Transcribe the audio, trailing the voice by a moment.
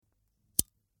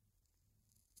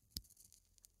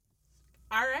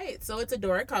All right, so it's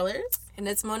Adora Colors. And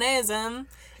it's Monaism.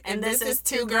 And this is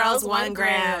Two Girls, One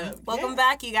Gram. Welcome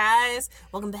back, you guys.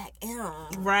 Welcome back. Ew.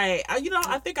 Right.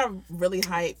 I think I'm really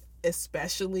hyped,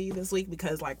 especially this week,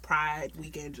 because, like, Pride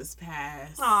weekend just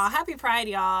passed. Aw, happy Pride,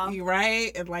 y'all.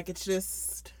 Right? And, like, it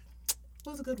was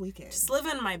a good weekend. Just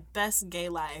living my best gay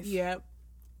life. Yep.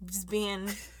 Just being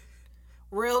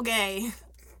real gay.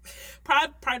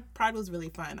 Pride was really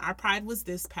fun. Our Pride was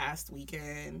this past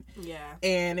weekend. Yeah.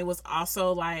 And it was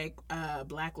also like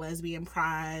Black Lesbian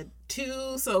Pride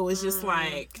too. So it was just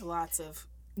like lots of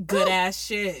good ass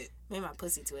shit. Made my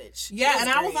pussy twitch. Yeah, and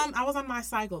great. I was on my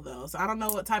cycle though, so I don't know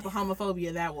what type of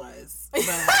homophobia that was.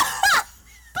 But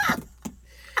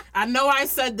I know I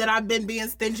said that I've been being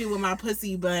stingy with my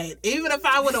pussy, but even if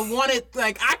I would have wanted,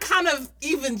 like, I kind of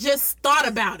even just thought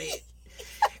about it.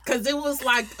 Because it was,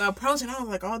 like, approaching. I was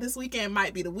like, oh, this weekend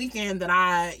might be the weekend that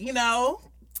I,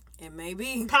 it may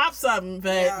be. Pop something.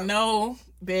 But no,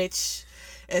 bitch.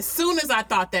 As soon as I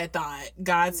thought that thought,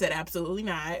 God said absolutely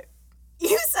not.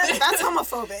 You said that's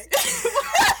homophobic.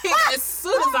 As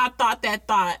soon as I thought that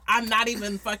thought, I'm not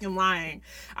even fucking lying.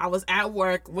 I was at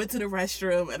work, went to the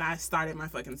restroom, and I started my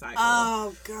fucking cycle.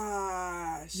 Oh,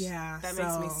 gosh. Yeah. That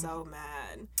makes me so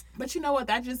mad. But you know what?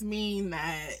 That just means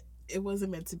that it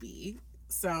wasn't meant to be.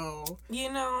 So. It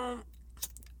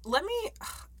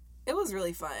was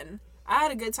really fun. I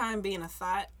had a good time being a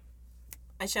thought.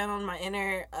 I channeled my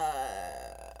inner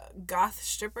goth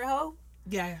stripper hoe.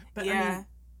 Yeah. But yeah.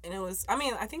 And it was, I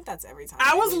think that's every time.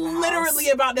 I was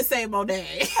literally about to say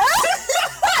Monet.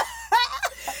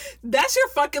 That's your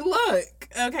fucking look,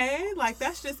 okay? Like,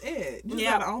 that's just it. You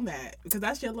gotta own that, because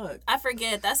that's your look. I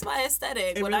forget. That's my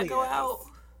aesthetic. When really I go out,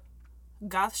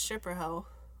 goth stripper hoe.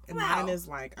 And mine is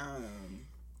like,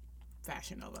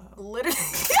 Fashion Nova hoe.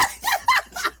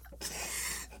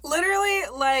 Literally,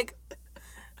 like,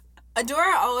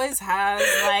 Adora always has,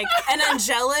 like, an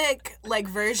angelic, like,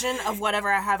 version of whatever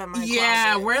I have in my closet.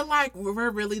 Yeah,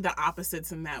 we're really the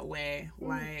opposites in that way.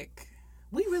 Like,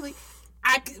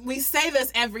 we say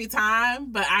this every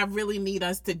time, but I really need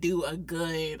us to do a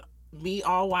good, me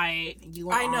all white,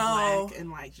 you all black, and,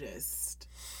 like, just...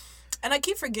 And I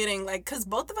keep forgetting, like, because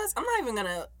both of us,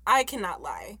 I cannot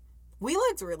lie. We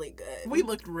looked really good. We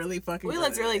looked really fucking good. We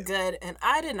looked really good, and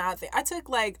I did not think... I took,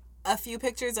 like, a few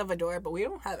pictures of Adora, but we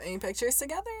don't have any pictures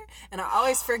together, and I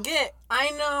always forget. I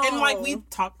know. And, like, we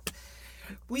talked...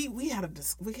 We had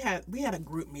a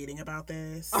group meeting about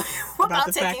this. about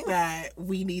the fact that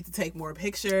we need to take more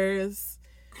pictures,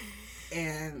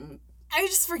 and... I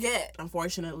just forget.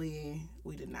 Unfortunately,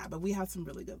 we did not. But we had some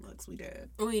really good looks. We did.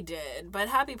 We did. But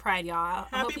happy Pride, y'all.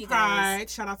 Happy Pride.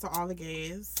 Shout out to all the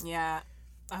gays. Yeah.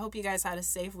 I hope you guys had a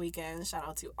safe weekend. Shout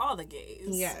out to all the gays.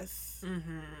 Yes.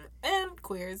 Mm-hmm. And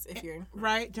queers, if you're...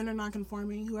 Right. Gender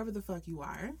nonconforming. Whoever the fuck you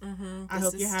are. Mm-hmm. I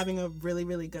hope you're having a really,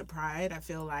 really good Pride. I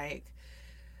feel like...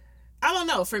 I don't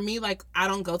know. For me, like, I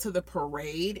don't go to the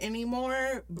parade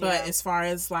anymore. But as far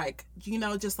as, like,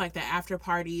 just, like, the after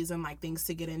parties and, like, things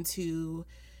to get into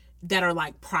that are,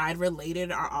 like, Pride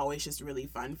related are always just really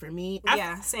fun for me.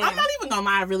 Same. I'm not even gonna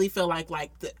lie. I really feel like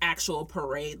the actual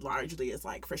parade largely is,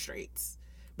 like, for straights.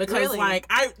 Because, really? Like,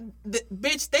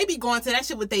 bitch, they be going to that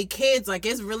shit with their kids. Like,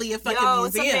 it's really a fucking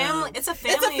museum. It's a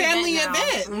family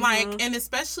event. Mm-hmm. Like, and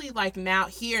especially, like, now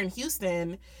here in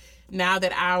Houston... Now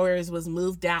that ours was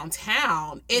moved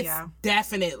downtown, it's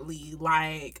definitely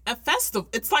like a festival.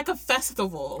 It's like a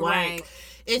festival. Right. Like,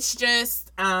 it's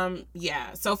just,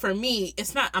 So for me,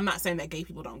 I'm not saying that gay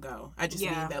people don't go. I just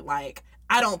mean that, like,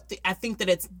 I think that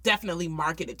it's definitely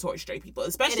marketed towards straight people,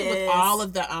 especially with all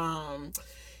of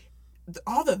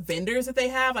all the vendors that they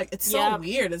have. Like, it's so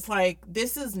weird. It's like,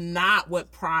 this is not what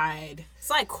Pride... It's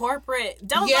like corporate.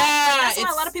 That's why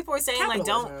a lot of people are saying,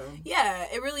 capitalism. like, don't... Yeah,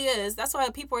 it really is. That's why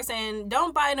people are saying,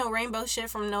 don't buy no rainbow shit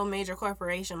from no major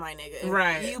corporation, my nigga.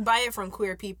 Right. You buy it from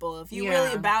queer people. If you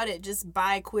really about it, just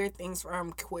buy queer things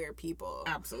from queer people.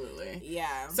 Absolutely.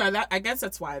 Yeah. So I guess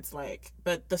that's why it's like...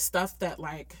 But the stuff that,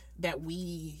 like, that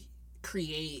we...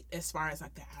 create as far as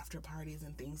like the after parties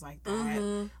and things like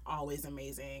that, always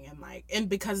amazing, and like, and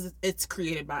because it's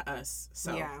created by us,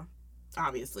 so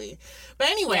obviously. But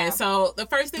anyway, so the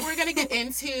first thing we're gonna get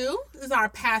into is our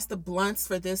pass the blunts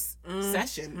for this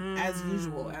session, as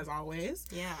usual, as always.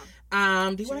 Yeah.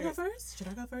 Do you want to go first? Should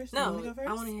I go first? No, go first?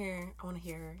 I want to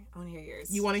hear yours.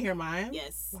 You want to hear mine?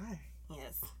 Yes. Why?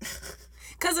 Yes.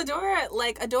 Because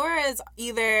Adora is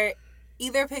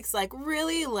either picks, like,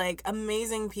 really, like,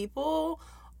 amazing people,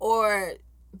 or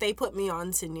they put me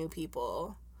on to new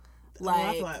people. Like,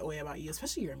 I feel that way about you,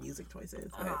 especially your music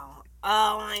choices. But...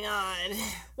 Oh my god.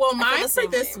 Well, mine for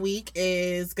this week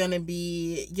is gonna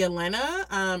be Yelena.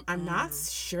 I'm not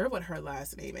sure what her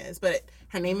last name is, but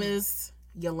her name is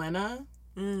Yelena.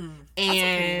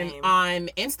 And on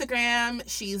Instagram,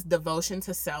 she's Devotion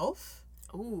to Self.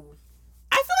 Ooh.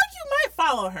 I feel like you might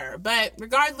follow her, but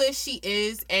regardless, she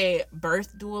is a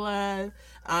birth doula.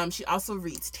 She also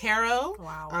reads tarot.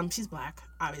 Wow. She's Black,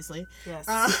 obviously. Yes.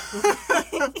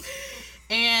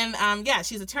 And yeah,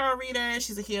 she's a tarot reader.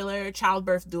 She's a healer,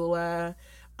 childbirth doula,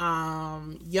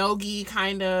 yogi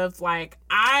kind of. Like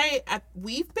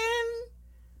we've been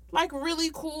like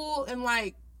really cool and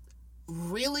like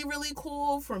really really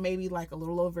cool for maybe like a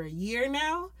little over a year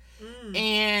now,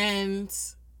 and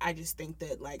I just think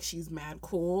that like she's mad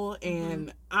cool,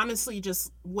 and honestly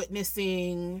just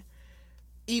witnessing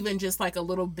even just like a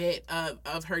little bit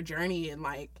of her journey and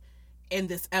like in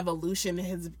this evolution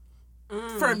has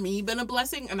for me been a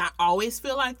blessing. And I always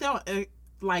feel like though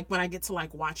like when I get to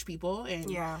like watch people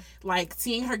and like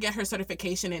seeing her get her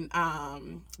certification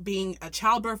and being a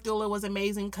childbirth doula was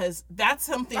amazing, because that's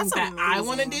something that I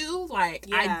want to do. Like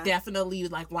I definitely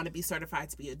like want to be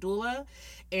certified to be a doula,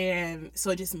 and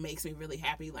so it just makes me really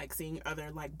happy like seeing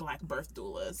other like Black birth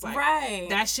doulas. Like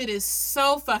that shit is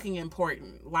so fucking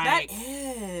important. Like that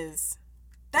is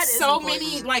so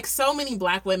important. So many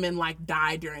Black women like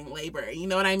die during labor, you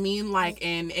know what I mean, like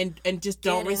and just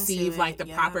don't receive like the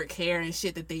proper care and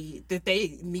shit that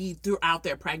they need throughout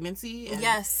their pregnancy. And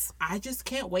I just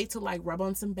can't wait to like rub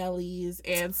on some bellies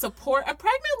and support a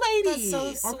pregnant lady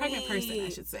or pregnant person, I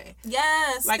should say.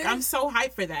 Like I'm so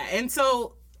hyped for that. And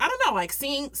so I don't know, like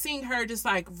seeing her just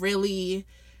like really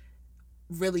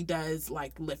does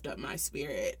like lift up my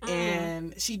spirit.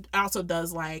 And she also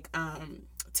does like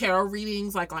tarot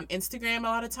readings like on Instagram a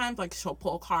lot of times. Like she'll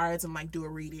pull cards and like do a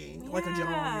reading, like a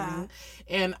general reading,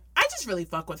 and I just really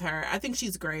fuck with her. I think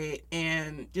she's great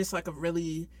and just like a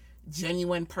really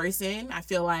genuine person. I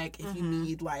feel like if you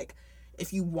need like,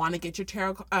 if you want to get your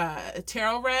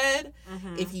tarot read,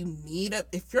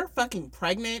 if you're fucking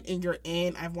pregnant and you're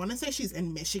in, I want to say she's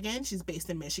in Michigan. She's based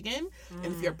in Michigan.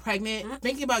 And if you're pregnant,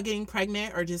 thinking about getting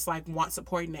pregnant or just like want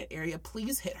support in that area,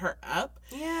 please hit her up.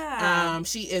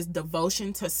 She is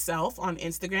Devotion to Self on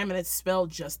Instagram, and it's spelled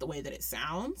just the way that it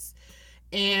sounds.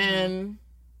 And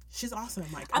she's awesome.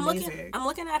 Like amazing. I'm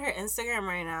looking at her Instagram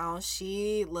right now.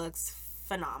 She looks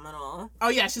phenomenal. Oh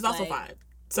yeah, she's also fine.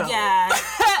 So. Yeah,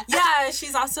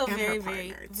 she's also very,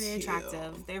 very, very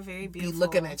attractive. They're very beautiful. Be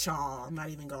looking at y'all. I'm not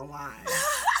even gonna lie.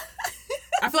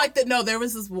 I feel like there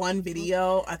was this one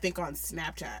video, I think on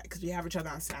Snapchat, because we have each other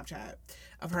on Snapchat,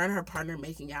 of her and her partner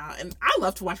making out. And I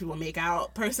love to watch people make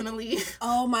out, personally.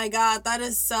 Oh my God, that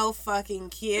is so fucking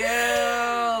cute.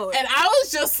 And I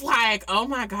was just like, oh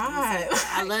my God.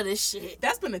 I love this shit.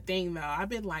 That's been a thing, though. I've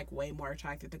been like way more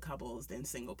attracted to couples than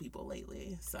single people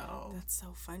lately. So that's so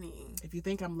funny. If you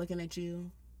think I'm looking at you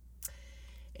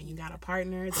and you got a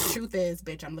partner, the truth is,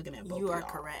 bitch, I'm looking at both of y'all. You are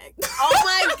correct. Oh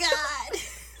my God.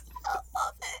 I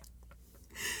love it.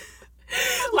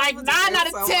 Like 9 out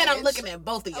of 10, I'm looking at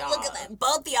both of y'all. I'm looking at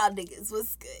both of y'all niggas.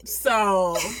 What's good?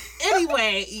 So,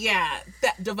 anyway, yeah.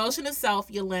 That Devotion to Self,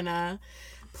 Yelena.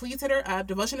 Please hit her up.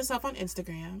 Devotion to Self on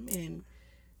Instagram. And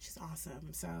she's awesome.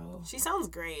 So she sounds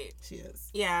great. She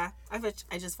is. Yeah.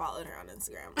 I just followed her on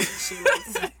Instagram. She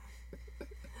looks...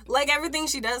 like, everything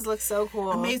she does looks so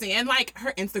cool. Amazing. And, like,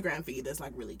 her Instagram feed is,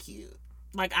 like, really cute.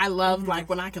 Like, I love, like,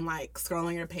 when I can, like, scroll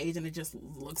on your page and it just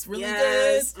looks really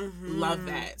good. Love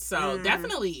that. So,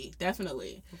 definitely.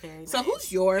 Very nice. So,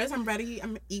 who's yours? I'm ready.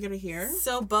 I'm eager to hear.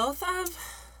 So,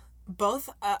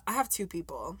 I have 2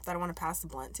 people that I want to pass the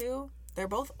blunt to. They're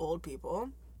both old people.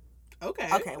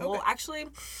 Okay. Well, actually,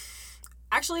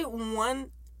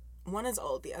 one is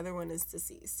old. The other one is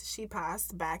deceased. She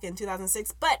passed back in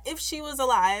 2006. But if she was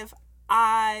alive,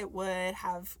 I would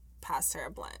have passed her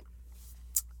a blunt.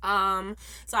 Her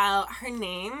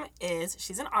name is,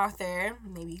 she's an author.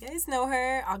 Maybe you guys know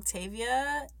her,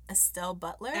 Octavia Estelle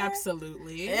Butler.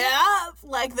 Absolutely. Yeah,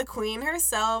 like the queen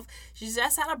herself. She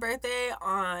just had a birthday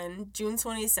on June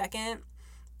 22nd.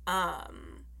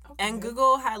 And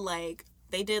Google had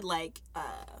they did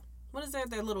what is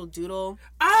their little doodle?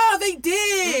 Oh, they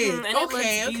did. And it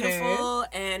looks beautiful.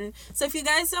 And so if you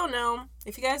guys don't know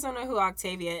who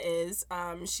Octavia is,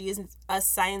 she is a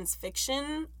science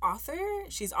fiction author.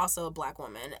 She's also a Black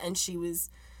woman, and she's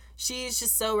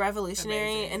just so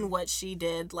revolutionary in what she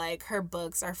did. Like, her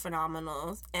books are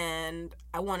phenomenal, and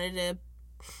I wanted to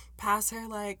pass her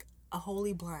like a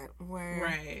holy blunt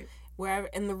wherever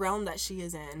in the realm that she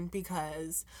is in,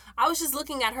 because I was just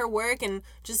looking at her work and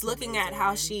just looking at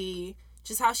how she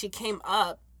came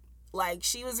up. Like,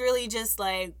 she was really just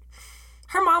like,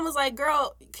 her mom was like,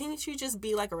 girl, can't you just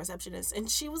be like a receptionist? And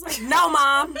she was like, no,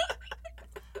 Mom.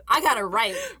 I gotta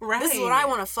write. Right. This is what I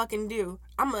want to fucking do.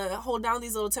 I'm gonna hold down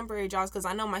these little temporary jobs because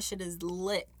I know my shit is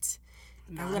lit.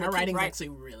 No, her writing's actually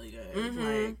really good.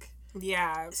 Mm-hmm. Like,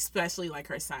 yeah. Especially, like,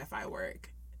 her sci-fi work.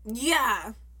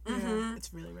 Yeah. Yeah,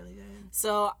 it's really, really good.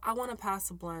 So, I want to pass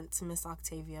a blunt to Miss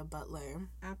Octavia Butler.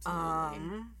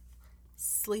 Absolutely.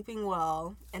 Sleeping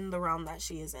well in the realm that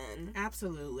she is in.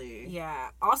 Absolutely. Yeah.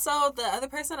 Also, the other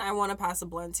person I want to pass a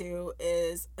blunt to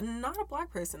is not a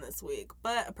black person this week,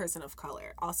 but a person of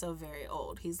color. Also very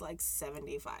old. He's like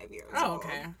 75 years old. Oh,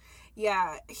 okay.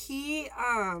 Yeah. He,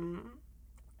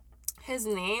 his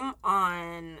name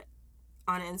on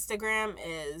Instagram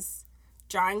is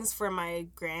Drawings for My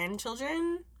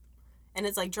Grandchildren. And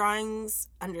it's like drawings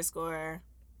 _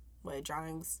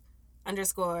 drawings _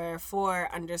 my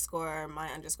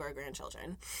 _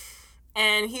 grandchildren.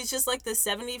 And he's just like this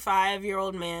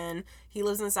 75-year-old man. He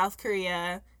lives in South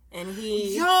Korea. And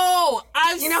he...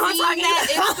 I've seen that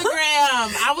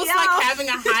Instagram. I was like having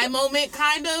a high moment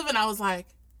kind of. And I was like,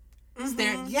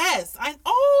 staring. Yes.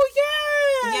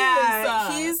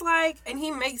 Yeah. He's like... And he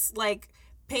makes like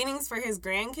paintings for his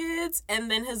grandkids, and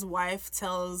then his wife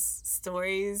tells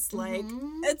stories. Like,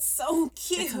 it's so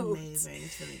cute. It's amazing.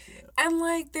 It's really cute. And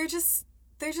like they're just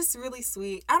really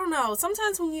sweet. I don't know.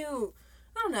 Sometimes when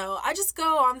I just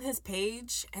go on his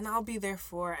page and I'll be there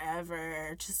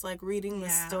forever, just like reading the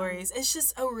stories. It's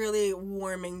just a really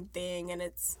warming thing, and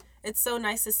it's so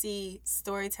nice to see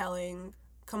storytelling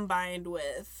combined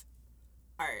with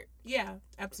art. Yeah,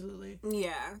 absolutely.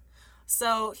 Yeah.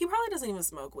 So, he probably doesn't even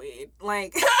smoke weed.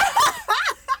 Like...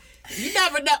 You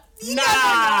never know.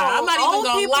 I'm not even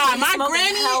gonna lie. My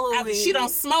granny, she don't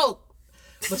smoke.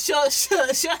 But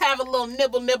she'll have a little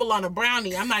nibble on a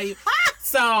brownie. I'm not even...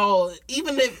 So,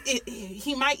 even if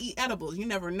he might eat edibles, you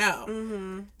never know.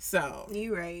 Mm-hmm. So...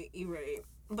 You right.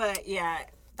 But, yeah,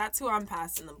 that's who I'm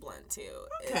passing the blunt to.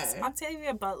 Okay. It's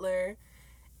Octavia Butler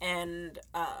and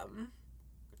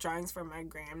Drawings for My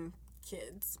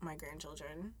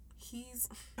Grandchildren. He's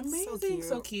amazing,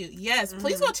 so cute. Yes,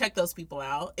 please go check those people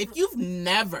out. If you've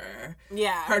never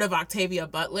heard of Octavia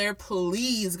Butler,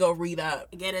 please go read up.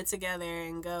 Get it together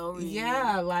and go read.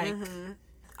 Yeah, like...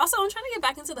 Also, I'm trying to get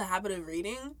back into the habit of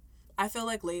reading. I feel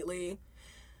like lately...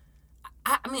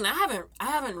 I mean, I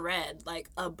haven't read, like,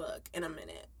 a book in a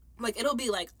minute. Like, it'll be,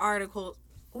 like, articles...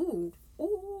 Ooh.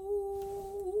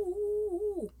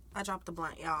 I dropped the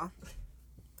blunt, y'all.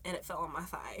 And it fell on my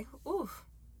thigh. Ooh.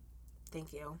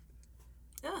 Thank you.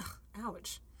 Ugh,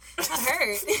 ouch. That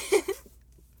hurt.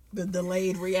 The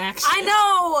delayed reaction. I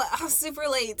know. I'm super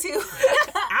late, too.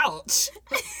 Ouch.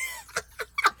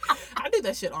 I do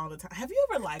that shit all the time. Have you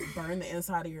ever, like, burned the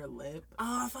inside of your lip?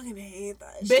 Oh, I fucking hate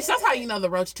that shit. Bitch, that's how you know the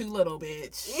roach too little,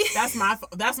 bitch. That's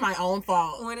my own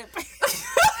fault. When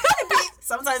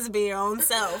sometimes it be your own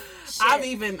self. Shit.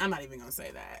 I'm not even gonna say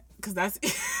that. Because that's...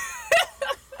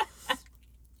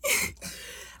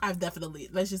 I've definitely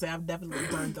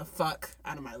burned the fuck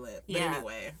out of my lip. But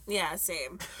anyway. Yeah,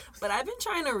 same. But I've been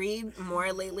trying to read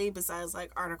more lately besides,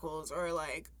 like, articles or,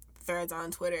 like, threads on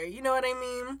Twitter. You know what I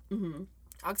mean? Mm-hmm.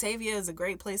 Octavia is a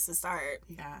great place to start.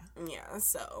 Yeah. Yeah,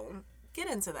 so get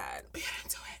into that.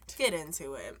 Get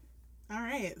into it. All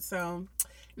right, so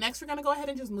next we're going to go ahead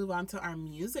and just move on to our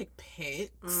music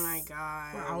picks. Oh, my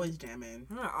God. We're always jamming.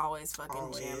 We're always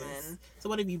fucking jamming. So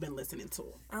what have you been listening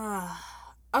to?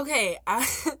 Okay,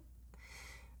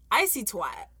 Icy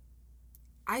Twat.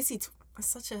 I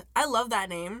love that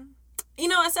name. You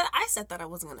know, I said that I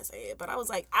wasn't gonna say it, but I was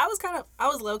like, I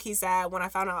was low key sad when I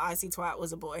found out Icy Twat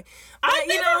was a boy. But, I've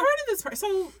never heard of this person.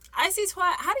 So Icy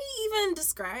Twat, how do you even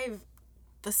describe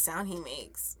the sound he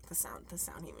makes? The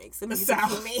music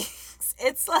he makes.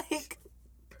 It's like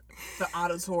the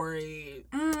auditory.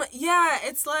 Yeah,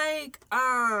 it's like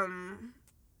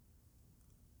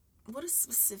what a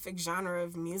specific genre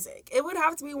of music. It would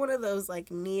have to be one of those, like,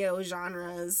 neo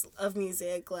genres of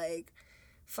music, like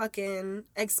fucking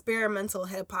experimental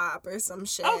hip-hop or some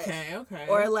shit. Okay.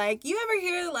 Or, like, you ever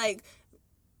hear, like,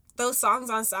 those songs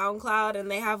on SoundCloud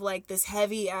and they have, like, this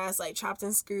heavy-ass, like, chopped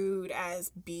and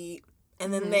screwed-ass beat,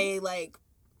 and then they, like,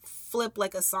 flip,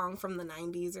 like, a song from the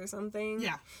 90s or something?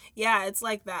 Yeah. Yeah, it's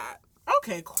like that.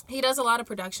 Okay, cool. He does a lot of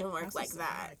production work like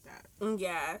that.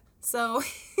 Yeah. So,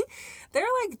 there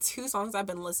are, like, two songs I've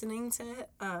been listening to.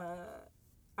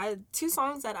 Two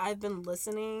songs that I've been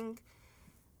listening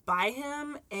by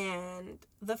him, and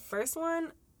the first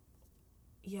one,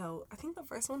 I think the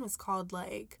first one was called,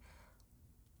 like,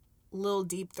 Lil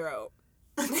Deep Throat.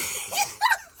 I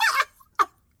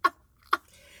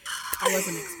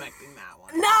wasn't expecting that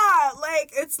one. Nah,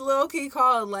 like, it's low-key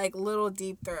called, like, Little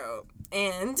Deep Throat.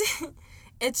 And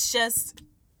it's just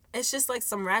like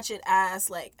some ratchet ass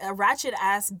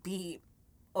beat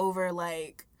over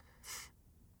like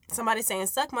somebody saying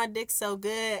suck my dick so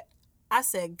good. I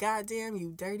said, goddamn,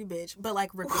 you dirty bitch. But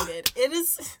like repeated. It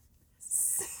is.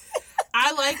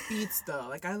 I like beats though.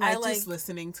 Like I like just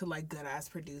listening to like good ass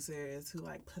producers who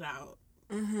like put out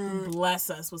bless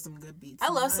us with some good beats. I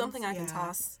love something I can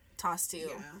toss to.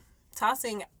 Yeah.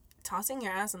 Tossing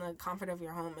your ass in the comfort of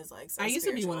your home is like so I used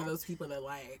spiritual. to be one of those people that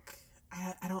like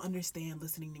I don't understand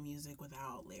listening to music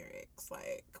without lyrics.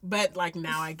 Like, but like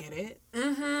now I get it.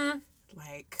 Mm-hmm.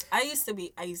 Like I used to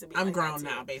be. I'm like grown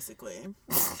now, basically.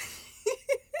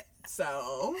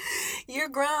 So you're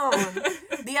grown.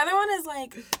 The other one is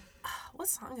like, what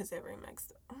song is it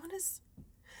remixed?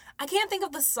 I can't think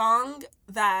of the song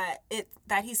that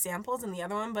he samples in the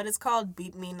other one, but it's called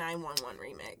 "Beat Me 911"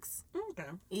 remix. Okay.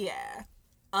 Yeah.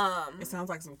 It sounds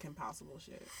like some Kim Possible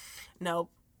shit. Nope.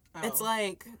 Oh. It's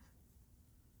like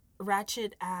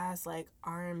ratchet ass like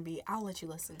R&B. I'll let you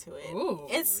listen to it. Ooh.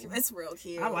 It's real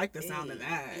cute. I like the sound of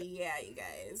that. Yeah, you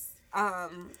guys.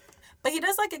 But he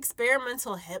does like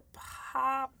experimental hip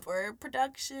hop or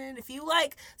production. If you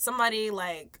like somebody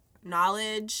like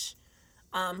Knowledge,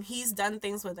 he's done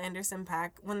things with Anderson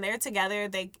 .Paak. When they're together,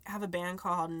 they have a band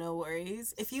called No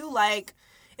Worries. If you like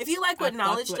what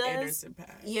Knowledge does, Anderson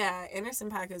 .Paak. Yeah,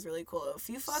 Anderson .Paak is really cool. If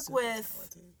you fuck with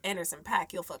talented. Anderson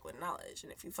 .Paak, you'll fuck with Knowledge,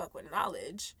 and if you fuck with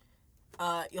Knowledge,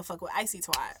 you'll fuck with Icy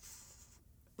Twat.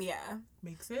 Yeah,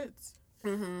 makes sense.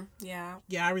 Mhm. Yeah.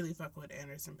 Yeah, I really fuck with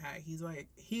Anderson .Paak.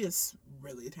 He is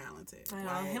really talented. I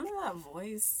know him and that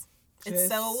voice. It's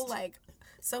so like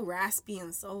so raspy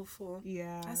and soulful.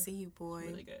 Yeah. I see you, boy.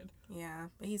 Really good. Yeah,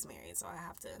 but he's married, so I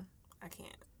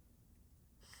can't.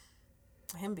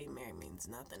 Him being married means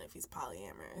nothing if he's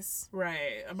polyamorous.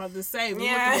 Right. I'm about to say, we're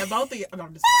looking at both of you. No,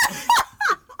 I'm just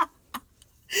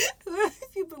Who have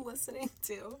you been listening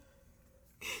to?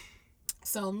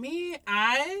 So me,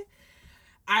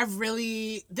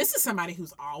 this is somebody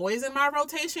who's always in my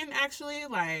rotation, actually.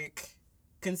 Like,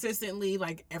 consistently,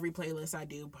 like, every playlist I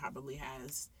do probably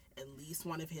has at least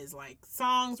one of his, like,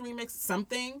 songs remixed,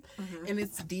 something. Mm-hmm. And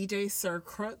it's DJ Sir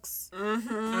Crooks.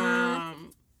 Mm-hmm.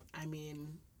 I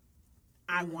mean,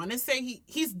 I want to say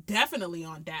he's definitely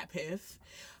on Dat Piff.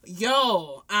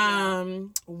 Yo,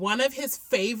 one of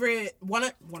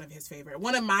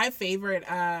my favorite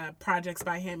projects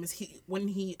by him is when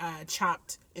he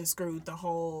chopped and screwed the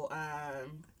whole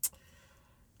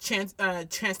Chance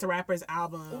the Rapper's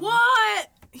album. What?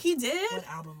 He did? What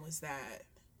album was that?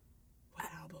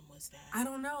 I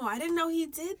don't know. I didn't know he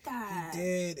did that. He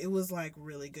did. It was like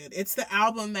really good. It's the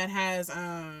album that has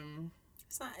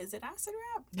It's not. Is it Acid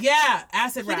Rap? Yeah,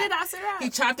 Acid Rap. He did Acid Rap. He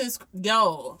chopped his.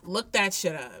 Yo, look that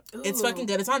shit up. Ooh. It's fucking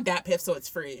good. It's on Dat Piff, so it's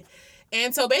free.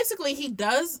 And so basically, he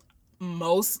does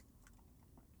most.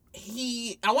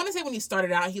 I want to say when he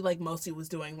started out, he like mostly was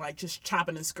doing like just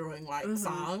chopping and screwing like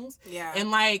songs. Yeah.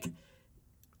 And like,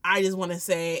 I just want to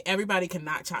say everybody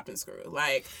cannot chop and screw.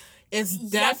 Like, it's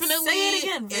definitely. Say it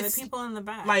again for the people in the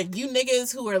back. Like you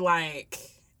niggas who are like.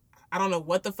 I don't know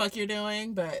what the fuck you're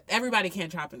doing, but everybody can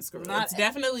chop and screw. It's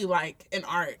definitely like an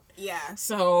art. Yeah.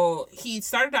 So he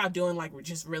started out doing like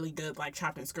just really good like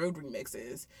chop and screwed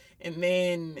remixes, and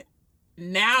then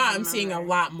now I'm seeing a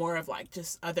lot more of like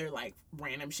just other like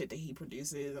random shit that he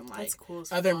produces and like cool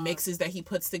other mixes that he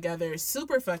puts together.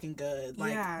 Super fucking good.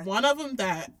 Like one of them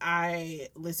that I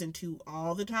listen to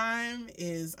all the time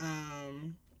is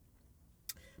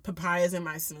 "Papayas in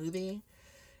My Smoothie."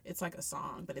 It's like a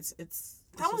song, but it's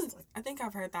that one's. Like, I think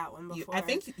I've heard that one before. I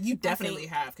think you definitely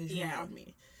have because you know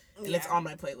me, and it's on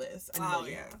my playlist. Oh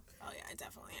yeah, I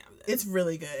definitely have this. It's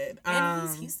really good. And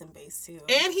he's Houston based too.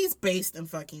 And he's based in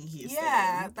fucking Houston.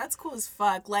 Yeah, that's cool as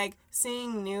fuck. Like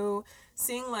seeing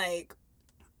like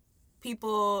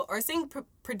people or seeing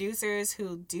producers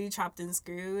who do chopped and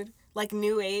screwed, like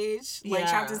new age, like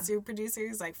chopped and screwed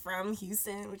producers, like from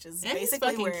Houston, which is and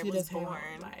basically where it was born.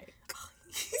 Like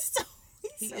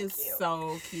He's so cute.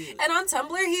 So cute. And on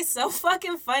Tumblr, he's so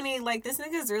fucking funny. Like, this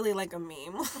nigga's really like a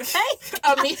meme. Okay?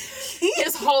 I mean,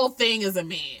 his whole thing is a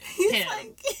meme.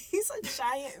 He's a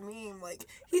giant meme. Like,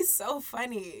 he's so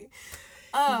funny.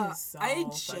 So I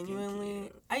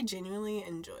genuinely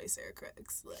enjoy Sarah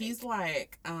Crooks. Like, he's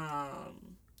like,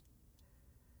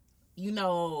 you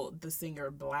know the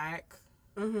singer Black?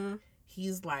 Mm-hmm.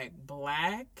 He's like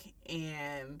Black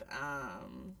and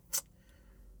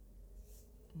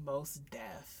Most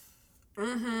Def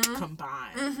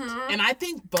combined. Mm-hmm. And I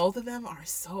think both of them are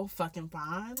so fucking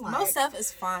fine. Like, Most Def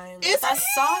is fine. It's that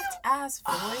soft ass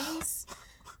voice.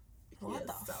 What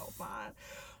the so fine.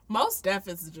 Most Def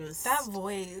is just that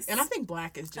voice. And I think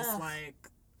Black is just like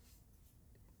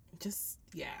just,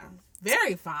 yeah.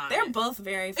 Very fine. They're both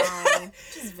very fine.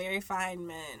 Just very fine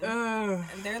men.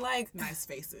 And they're like... Nice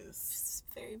faces. Just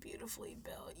very beautifully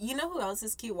built. You know who else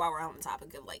is cute while we're on the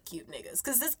topic of, like, cute niggas?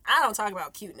 Because I don't talk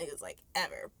about cute niggas, like,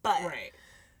 ever. But... Right.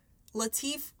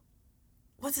 Latif...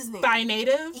 What's his name? By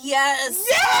Native? Yes!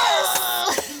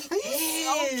 Yes! He's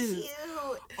so cute.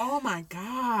 Oh my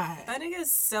God. That nigga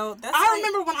is so... I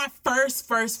remember when I first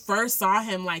saw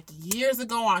him, like, years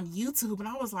ago on YouTube, and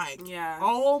I was like,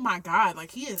 oh my God,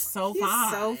 like, he is so fine.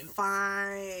 He's so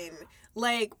fine.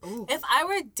 Like, ooh. If I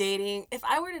were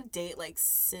to date, like,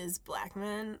 cis black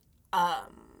men,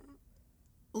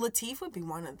 Latif would be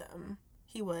one of them.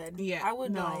 He would. Yeah. I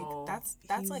would, that's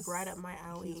like, right up my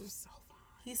alley. He's so fine.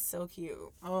 He's so cute.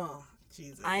 Oh,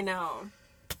 Jesus. I know.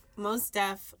 Most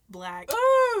deaf, black.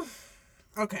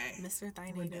 Okay. Mr.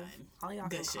 Thigh Native. All y'all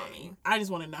can call me. I just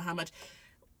want to know how much.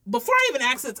 Before I even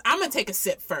ask it, I'm going to take a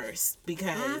sip first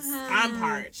because I'm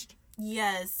parched.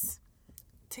 Yes.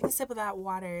 Take a sip of that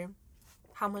water.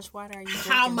 How much water are you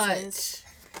drinking? How much? Sis?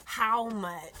 How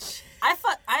much?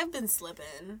 I've been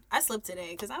slipping. I slipped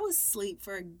today because I was asleep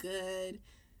for a good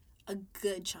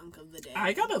chunk of the day.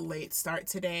 I got a late start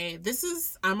today.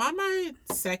 I'm on my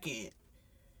second.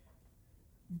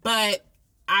 But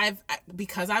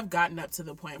because I've gotten up to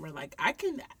the point where, like, I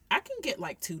can get,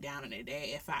 like, 2 down in a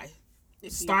day if I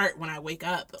start when I wake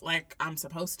up like I'm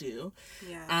supposed to.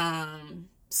 Yeah.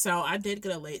 So I did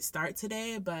get a late start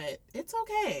today, but it's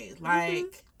okay.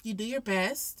 Like, you do your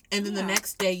best, and then the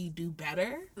next day you do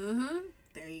better. Mm-hmm.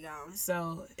 There you go.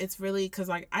 So it's really, because,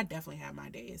 like, I definitely have my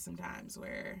days sometimes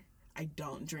where I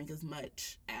don't drink as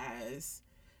much as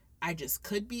I just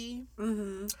could be.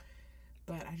 Mm-hmm.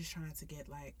 But I just try not to get,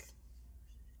 like...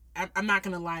 I'm not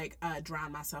going to, like,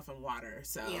 drown myself in water,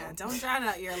 so... Yeah, don't drown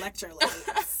out your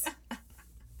electrolytes.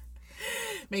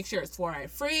 Make sure it's fluoride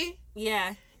free.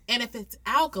 Yeah. And if it's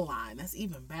alkaline, that's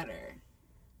even better.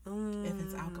 If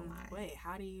it's alkaline. Wait,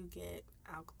 how do you get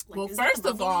alkaline? Like, well, first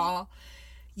of all,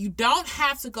 you don't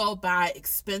have to go buy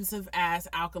expensive-ass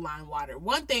alkaline water.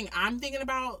 One thing I'm thinking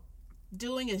about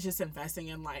doing is just investing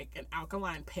in, like, an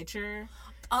alkaline pitcher.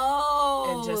 Oh.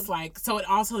 And just, like... So it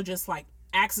also just, like,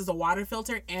 acts as a water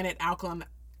filter, and it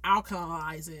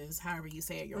alkalizes, however you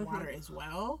say it, your water as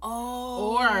well.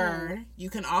 Oh. Or you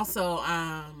can also,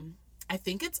 I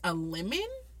think it's a lemon.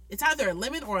 It's either a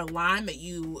lemon or a lime that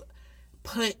you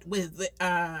put with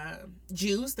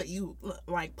juice that you,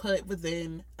 like, put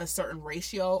within a certain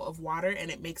ratio of water, and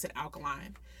it makes it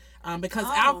alkaline. Because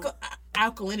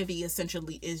alkalinity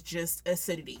essentially is just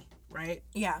acidity, right?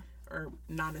 Yeah. Or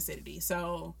non-acidity.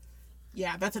 So,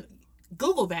 yeah,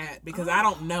 Google that, because I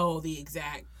don't know the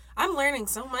exact... I'm learning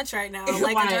so much right now.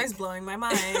 Like, the door's blowing my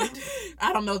mind.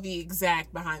 I don't know the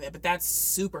exact behind that, but that's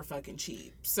super fucking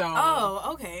cheap. So...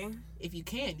 Oh, okay. If you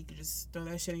can just throw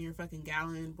that shit in your fucking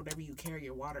gallon, whatever you carry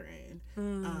your water in.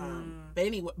 But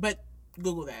anyway,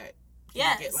 Google that.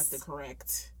 Yes. You get, like, the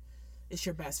correct... It's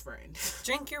your best friend.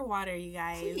 Drink your water, you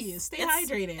guys. Please, stay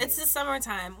hydrated. It's the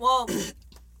summertime. Well,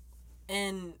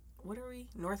 in... What are we?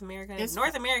 North America?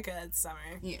 North America, it's summer.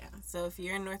 Yeah. So if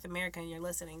you're in North America and you're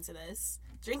listening to this,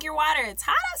 drink your water. It's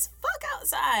hot as fuck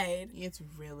outside. It's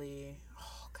really...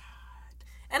 Oh, God.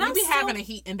 And we be having a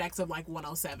heat index of, like,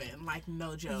 107. Like,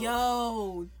 no joke.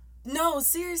 Yo. No,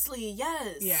 seriously,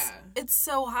 yes. Yeah. It's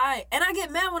so high. And I get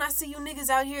mad when I see you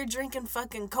niggas out here drinking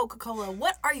fucking Coca-Cola.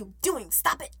 What are you doing?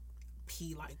 Stop it.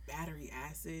 Pee like battery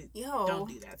acid. Yo. Don't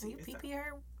do that to yourself. You pee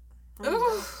hurt?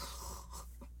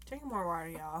 Drink more water,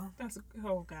 y'all.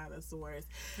 Oh God, that's the worst.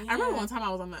 Yeah. I remember one time I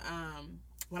was on the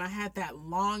when I had that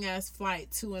long ass flight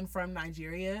to and from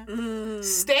Nigeria.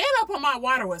 Staying up on my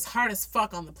water was hard as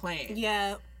fuck on the plane.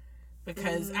 Yeah.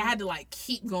 Because I had to, like,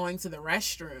 keep going to the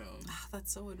restroom. Oh,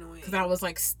 that's so annoying. Because I was,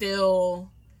 like,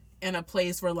 still in a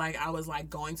place where, like, I was, like,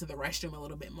 going to the restroom a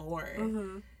little bit more.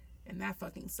 And that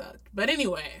fucking sucked. But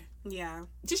anyway. Yeah.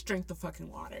 Just drink the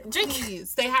fucking water.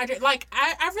 Please. Stay hydrated. Like,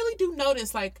 I really do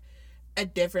notice, like, a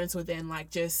difference within, like,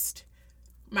 just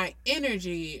my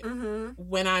energy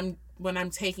when I'm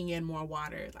taking in more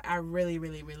water. Like, I really,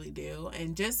 really, really do.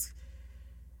 And just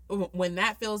when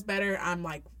that feels better, I'm,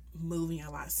 like, moving a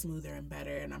lot smoother and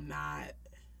better. And I'm not,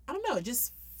 I don't know, it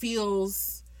just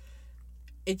feels,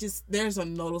 there's a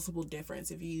noticeable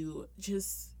difference if you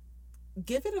just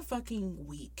give it a fucking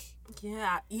week.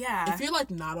 Yeah, yeah. If you're, like,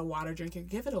 not a water drinker,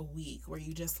 give it a week where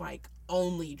you just, like,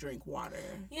 only drink water.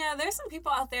 Yeah, there's some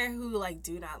people out there who, like,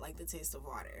 do not like the taste of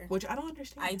water. Which I don't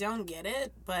understand. I don't get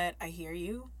it, but I hear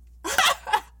you.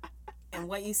 And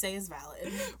what you say is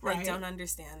valid. Right. I don't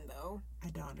understand, though. I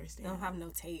don't understand. They don't have no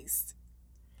taste.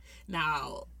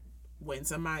 Now, when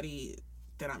somebody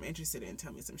that I'm interested in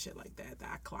tell me some shit like that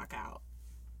I clock out.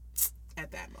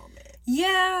 at that moment.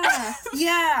 Yeah.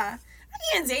 Yeah. I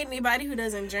can't date anybody who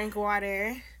doesn't drink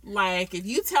water. Like, if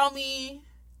you tell me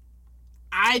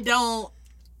I don't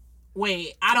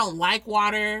like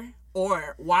water,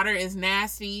 or water is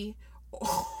nasty.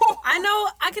 I know,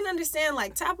 I can understand,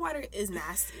 like, tap water is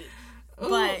nasty.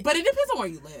 But it depends on where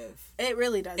you live. It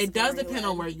really does. It does depend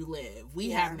on where you live. We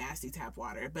have nasty tap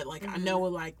water, but like I know,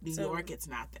 like New York, it's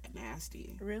not that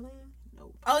nasty. Really?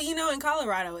 Nope. Oh, in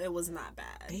Colorado, it was not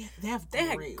bad. They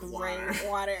had great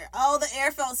water. Oh, the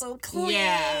air felt so clean.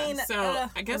 Yeah. So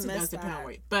I guess it does depend on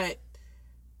where. But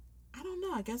I don't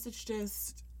know. I guess it's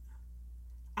just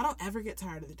I don't ever get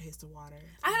tired of the taste of water.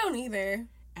 I don't either.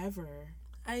 Ever.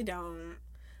 I don't.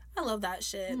 I love that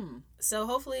shit. So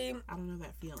hopefully... I don't know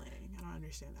that feeling. I don't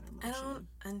understand that emotion. I don't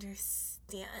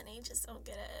understand. I just don't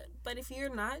get it. But if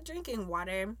you're not drinking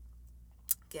water,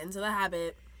 get into the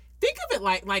habit. Think of it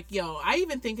like, yo, I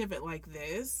even think of it like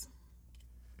this.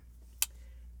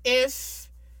 If...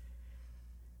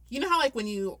 You know how, like, when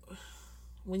you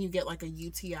get, like, a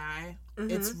UTI,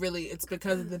 it's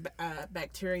because of the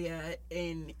bacteria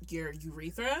in your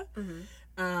urethra.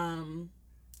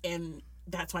 And...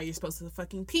 that's why you're supposed to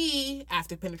fucking pee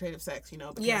after penetrative sex,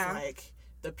 because like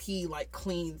the pee like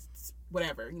cleans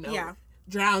whatever,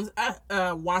 drowns,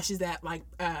 washes that like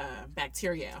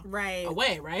bacteria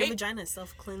away, right? Your vagina is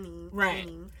self-cleaning. Right.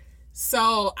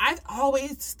 So I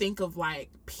always think of like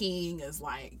peeing as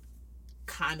like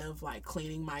kind of like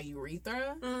cleaning my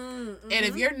urethra. And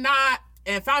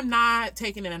if I'm not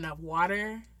taking in enough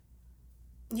water,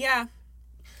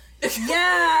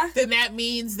 then that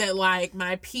means that like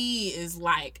my pee is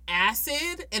like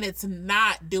acid and it's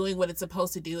not doing what it's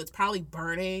supposed to do. It's probably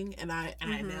burning, and I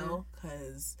know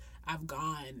because I've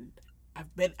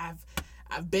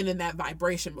been in that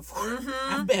vibration before.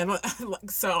 I've been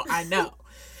like, so I know.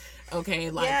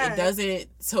 Okay, like it doesn't.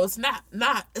 So it's not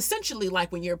essentially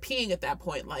like when you're peeing at that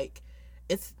point, like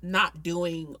it's not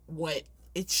doing what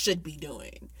it should be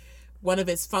doing. One of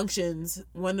its functions,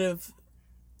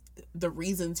 the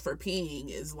reasons for peeing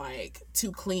is like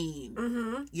to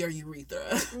clean your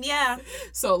urethra. Yeah.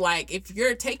 So like if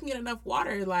you're taking in enough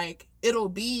water, like it'll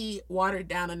be watered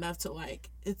down enough to like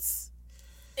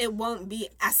it won't be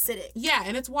acidic. Yeah,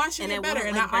 and it's washing it better.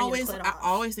 And I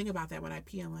always think about that when I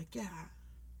pee. I'm like, yeah.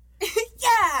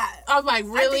 I'm like,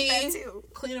 really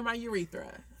cleaning my urethra.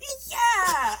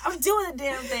 Yeah, I'm doing the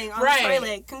damn thing on the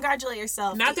toilet. Congratulate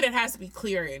yourself. Not that it has to be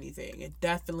clear or anything. It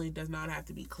definitely does not have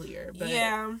to be clear. But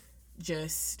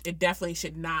it definitely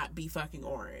should not be fucking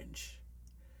orange.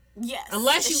 Yes.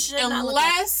 Unless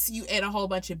you ate a whole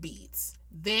bunch of beets.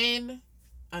 Then,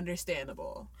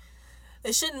 understandable.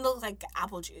 It shouldn't look like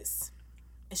apple juice.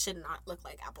 It should not look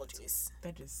like apple juice.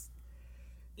 That just...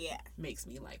 makes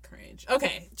me like cringe.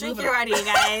 Okay. Drink your water, you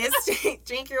guys.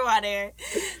 Drink your water.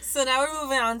 So now we're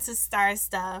moving on to star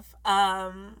stuff.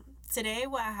 Today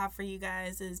what I have for you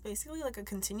guys is basically like a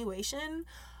continuation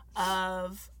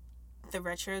of the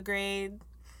retrograde.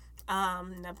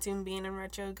 Neptune being in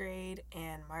retrograde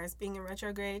and Mars being in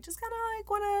retrograde. Just kind of like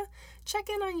want to check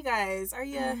in on you guys.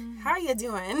 How are you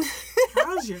doing?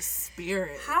 How's your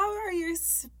spirit? How are your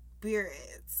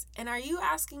spirits? And are you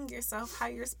asking yourself how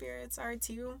your spirits are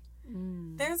too?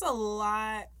 There's a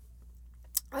lot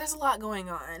going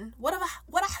on. What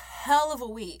a hell of a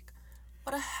week.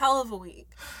 What a hell of a week.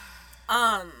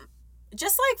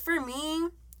 Just like for me,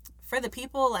 for the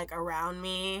people like around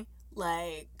me,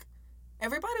 like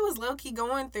everybody was low-key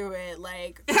going through it,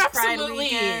 like Pride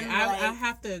weekend. I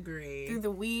have to agree. Through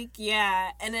the week,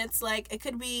 and it's like it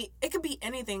could be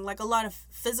anything, like a lot of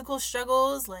physical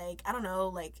struggles, like I don't know,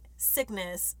 like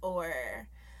sickness or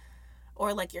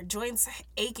like your joints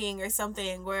aching or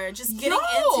something, where just getting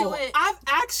into it. I've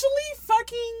actually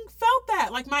fucking felt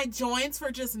that. Like my joints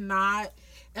were just not,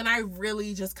 and I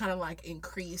really just kind of like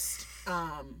increased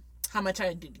how much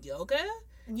I did yoga.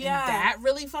 Yeah. And that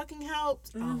really fucking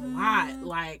helped a lot.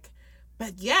 Like,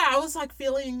 but yeah, I was like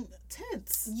feeling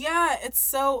tense. Yeah, it's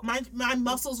so... My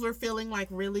muscles were feeling like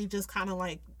really just kind of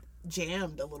like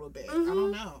jammed a little bit. I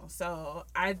don't know. So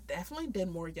I definitely did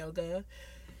more yoga,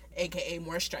 aka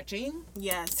more stretching.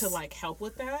 Yes. To like help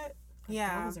with that.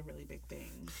 Yeah. That was a really big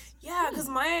thing. Yeah, because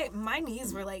my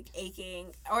knees were like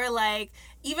aching. Or like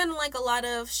even like a lot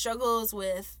of struggles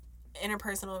with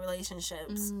interpersonal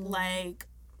relationships. Like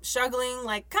struggling,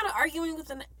 like kind of arguing with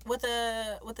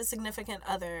a significant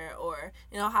other, or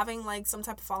having like some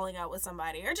type of falling out with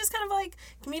somebody, or just kind of like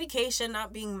communication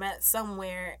not being met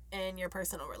somewhere in your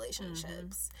personal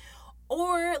relationships,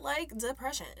 or like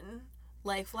depression,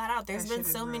 like flat out. There's been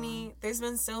so many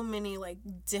like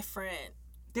different.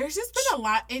 There's just been a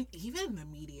lot, and even in the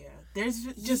media, there's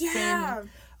just been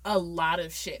a lot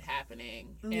of shit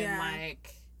happening. Yeah. And,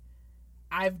 like,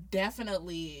 I've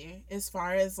definitely, as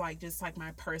far as, like, just, like,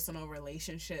 my personal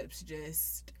relationships,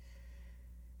 just,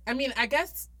 I mean, I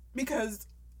guess because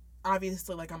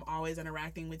obviously, like, I'm always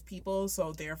interacting with people,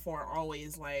 so therefore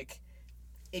always, like,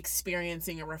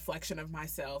 experiencing a reflection of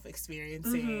myself,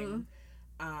 experiencing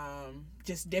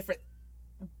just different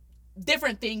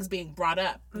things being brought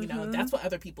up, you know, that's what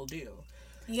other people do.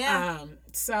 Yeah.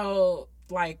 So,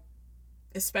 like,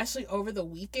 especially over the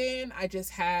weekend, I just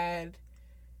had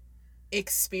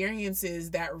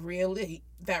experiences that really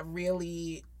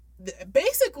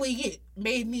basically it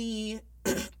made me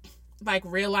like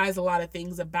realize a lot of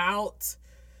things about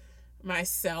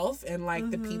myself and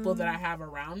like the people that I have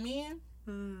around me.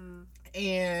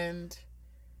 And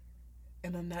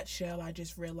in a nutshell, I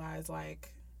just realized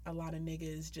like a lot of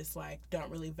niggas just like don't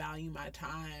really value my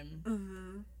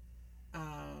time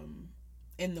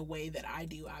in the way that I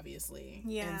do, obviously.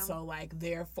 Yeah. And so like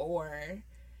therefore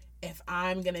if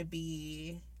I'm gonna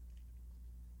be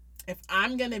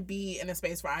in a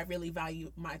space where I really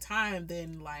value my time,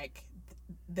 then like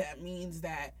that means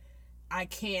that I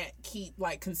can't keep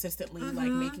like consistently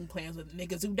like making plans with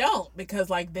niggas who don't,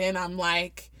 because like then I'm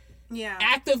like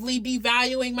actively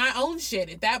devaluing my own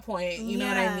shit at that point, you know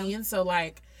what I mean? So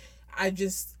like I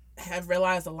just have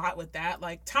realized a lot with that,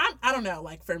 like time, I don't know,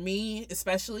 like for me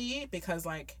especially, because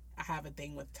like I have a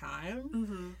thing with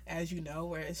time, as you know,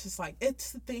 where it's just like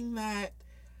it's the thing that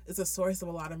is a source of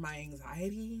a lot of my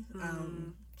anxiety.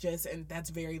 Just, and that's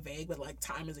very vague, but like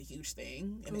time is a huge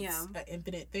thing and it's an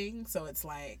infinite thing, so it's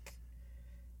like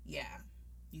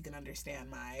you can understand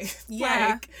my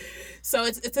like, so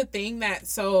it's a thing that,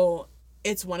 so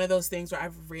it's one of those things where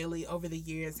I've really over the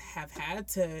years have had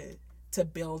to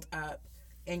build up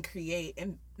and create,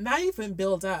 and not even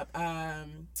build up,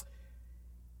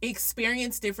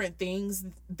 experience different things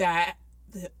that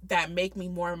make me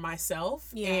more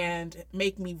myself and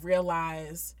make me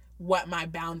realize what my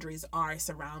boundaries are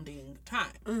surrounding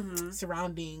time,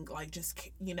 surrounding like just,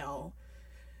 you know,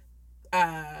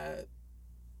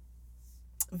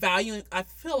 valuing. I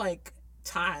feel like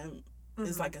time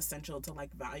is like essential to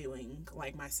like valuing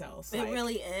like myself. It like,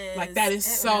 really is. Like that is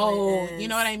so really is. You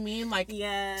know what I mean? Like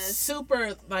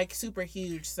super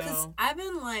huge. So I've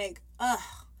been like,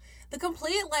 the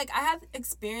complete, like, I have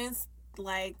experienced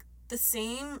like the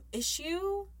same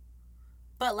issue,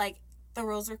 but like the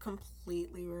roles were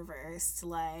completely reversed.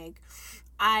 Like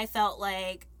I felt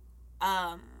like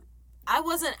I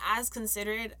wasn't as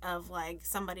considerate of like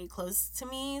somebody close to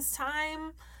me's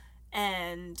time,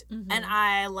 and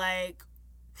I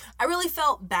really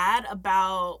felt bad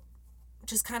about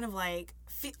just kind of like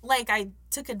like I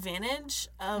took advantage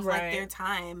of like their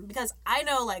time, because I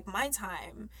know like my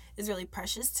time is really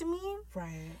precious to me,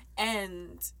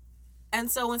 and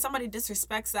so when somebody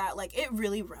disrespects that, like it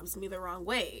really rubs me the wrong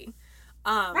way.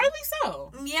 Rightly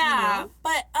so. Yeah, you know?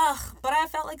 but I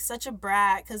felt like such a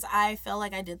brat because I felt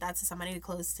like I did that to somebody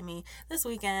close to me this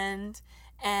weekend,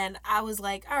 and I was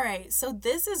like, all right, so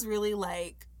this is really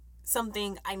like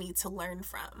something I need to learn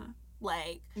from,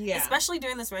 like especially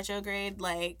during this retrograde,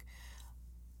 like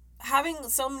having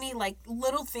so many like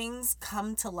little things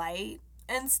come to light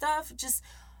and stuff, just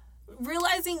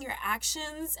realizing your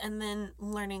actions and then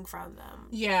learning from them.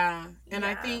 And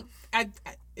I think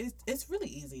it's really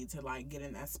easy to like get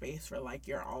in that space where like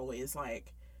you're always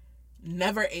like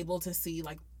never able to see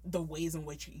like the ways in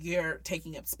which you're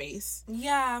taking up space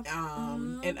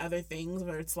and other things,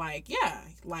 where it's like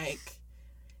like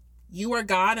you are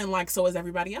God and like so is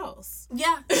everybody else.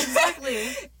 Exactly.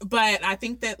 But I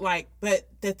think that like, but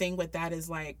the thing with that is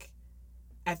like,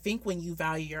 I think when you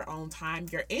value your own time,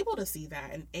 you're able to see that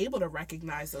and able to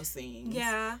recognize those things.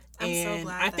 I'm and so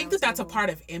glad I think that's a part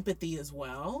of empathy as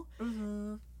well.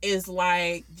 Is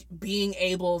like being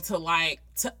able to like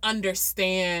to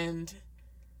understand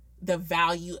the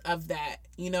value of that.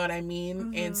 You know what I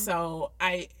mean? And so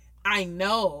I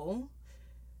know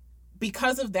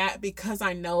because of that, because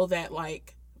I know that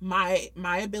like my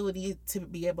ability to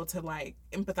be able to like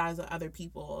empathize with other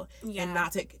people and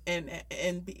not take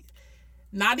and be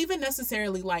not even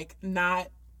necessarily like not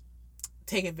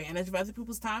take advantage of other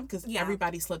people's time, because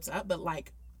everybody slips up, but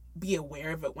like be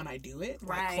aware of it when I do it,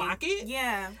 like clock it.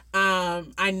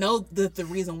 I know that the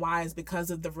reason why is because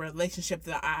of the relationship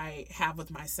that I have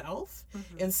with myself.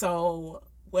 And so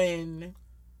when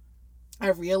I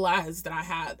realized that I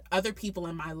had other people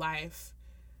in my life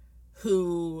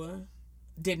who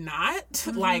did not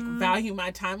like value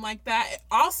my time like that, it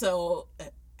also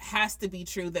has to be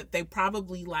true that they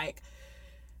probably like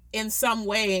in some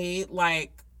way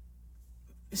like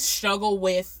struggle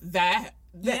with that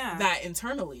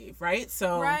internally, right?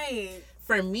 So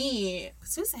for me,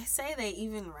 so say they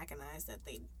even recognize that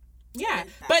they. Yeah,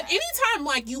 but anytime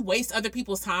like you waste other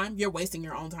people's time, you're wasting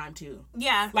your own time too.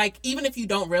 Yeah, like even if you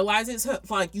don't realize it, so,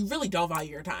 like you really don't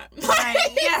value your time. Right.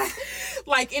 Yeah.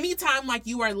 Like anytime like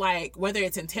you are like, whether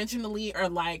it's intentionally or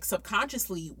like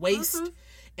subconsciously waste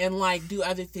and like do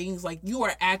other things, like you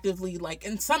are actively like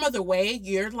in some other way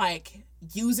you're like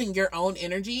using your own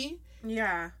energy.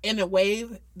 Yeah. In a way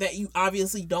that you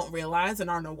obviously don't realize and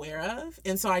aren't aware of,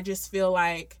 and so I just feel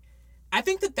like I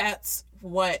think that that's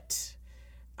what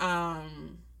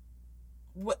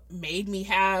made me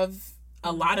have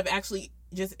a lot of actually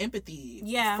just empathy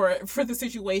for the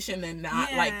situation and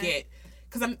not like get,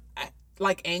 because I'm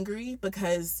like angry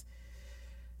because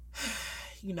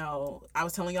you know I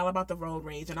was telling y'all about the road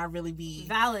rage and I really be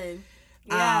valid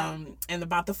and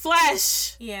about the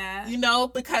flesh, you know,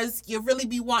 because you really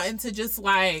be wanting to just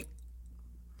like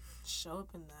show up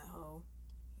in that hole,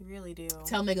 you really do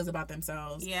tell niggas about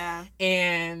themselves,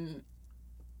 and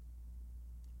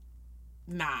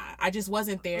I just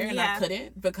wasn't there and I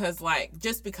couldn't because like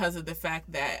just because of the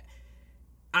fact that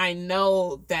I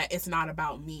know that it's not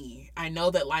about me. I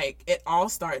know that like it all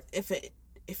starts if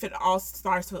it all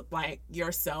starts with like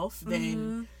yourself,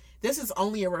 then this is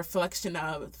only a reflection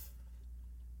of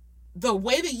the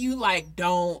way that you like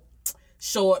don't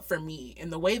show up for me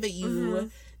and the way that you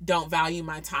don't value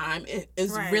my time. It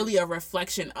is really a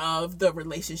reflection of the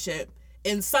relationship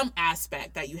in some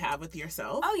aspect that you have with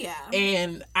yourself. Oh, yeah.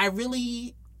 And I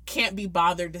really can't be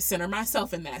bothered to center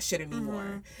myself in that shit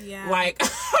anymore. Yeah. Like,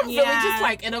 I'm really just,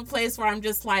 like, in a place where I'm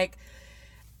just, like,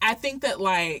 I think that,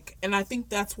 like, and I think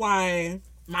that's why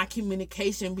my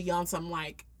communication beyond some,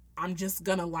 like, I'm just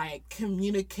gonna, like,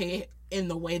 communicate in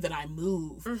the way that I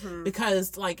move.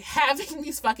 Because, like, having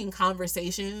these fucking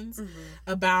conversations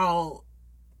about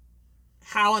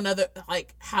how another,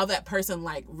 like, how that person,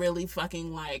 like, really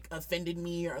fucking, like, offended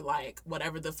me or, like,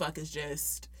 whatever the fuck is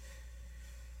just...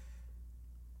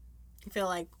 You feel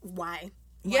like, why?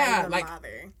 Yeah, like,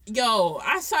 bother? Yo,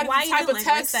 I started to type a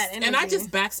text, and I just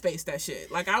backspaced that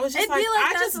shit. Like, I was just like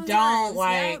I just don't,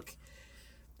 like,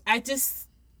 I just...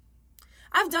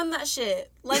 I've done that shit.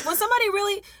 Like, when somebody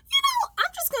really, you know,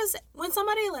 I'm just gonna say, when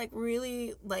somebody, like,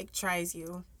 really, like, tries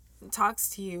you,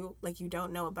 talks to you like you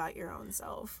don't know about your own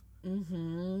self.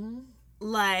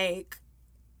 Like,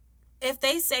 if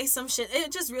they say some shit,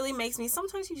 it just really makes me,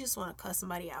 sometimes you just want to cuss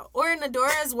somebody out. Or in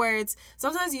Adora's words,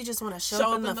 sometimes you just want to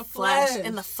show up in the flesh,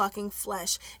 in the fucking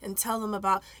flesh, and tell them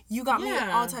about, you got me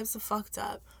all types of fucked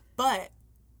up. But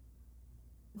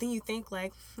then you think,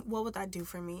 like, what would that do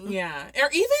for me? Yeah. Or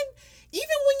even when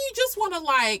you just want to,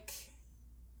 like,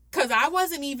 because I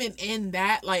wasn't even in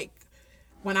that, like,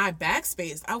 when I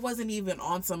backspaced, I wasn't even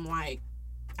on some, like,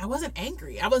 I wasn't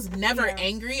angry. I was never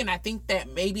angry, and I think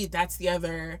that maybe that's the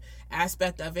other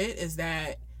aspect of it, is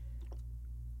that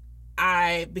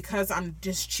because I'm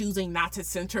just choosing not to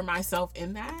center myself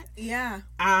in that. Yeah.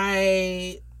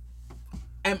 I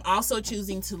am also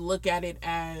choosing to look at it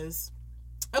as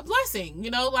a blessing, you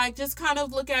know, like just kind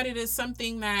of look at it as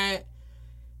something that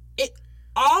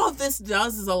all of this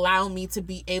does is allow me to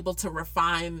be able to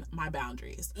refine my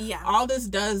boundaries. Yeah. All this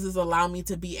does is allow me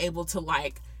to be able to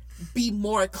like be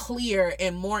more clear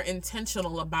and more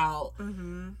intentional about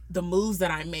the moves that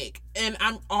I make. And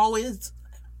I'm always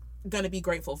going to be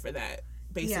grateful for that,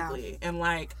 basically. Yeah. And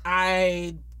like,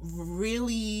 I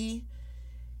really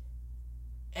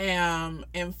am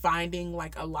finding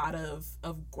like a lot of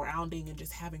grounding and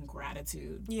just having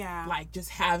gratitude. Yeah. Like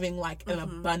just having like an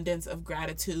abundance of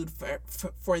gratitude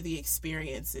for the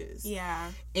experiences. Yeah.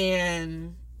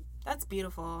 And that's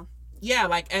beautiful. Yeah.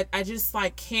 Like I just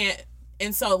like can't.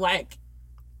 And so, like,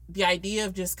 the idea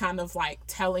of just kind of, like,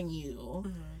 telling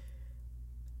you,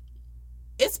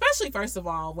 especially, first of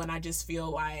all, when I just feel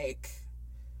like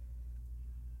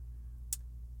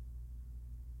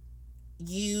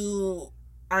you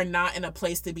are not in a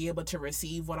place to be able to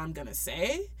receive what I'm going to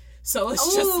say. So,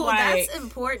 it's just, like... that's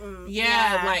important.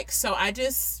 Yeah, like, so I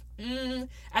just...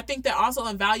 I think that also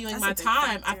in valuing my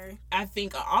time, I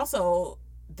think also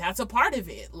that's a part of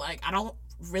it. Like, I don't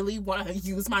really want to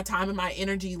use my time and my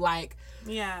energy like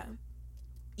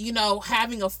you know,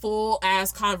 having a full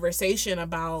ass conversation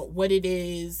about what it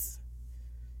is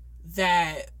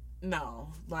that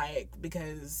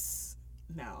because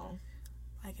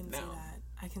I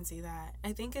can see that.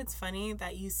 I think it's funny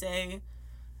that you say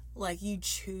like you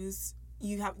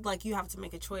have to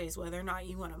make a choice whether or not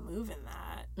you want to move in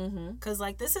that, because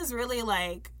like this is really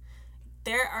like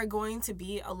there are going to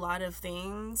be a lot of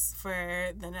things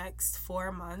for the next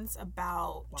 4 months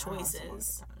about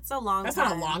choices. It's a long time. That's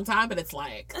not a long time, but it's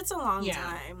like... It's a long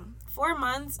time. 4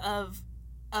 months of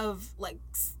like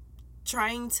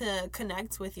trying to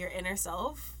connect with your inner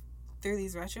self through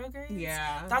these retrogrades.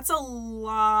 Yeah. That's a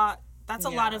lot. That's a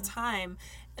lot of time.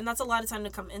 And that's a lot of time to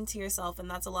come into yourself, and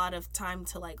that's a lot of time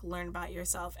to like learn about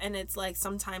yourself. And it's like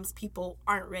sometimes people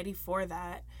aren't ready for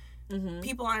that.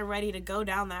 People aren't ready to go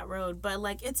down that road, but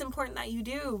like it's important that you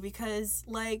do, because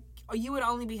like you would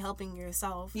only be helping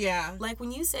yourself. Yeah. Like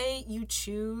when you say you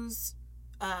choose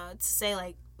to say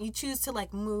like you choose to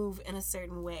like move in a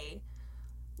certain way,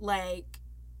 like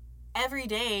every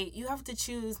day you have to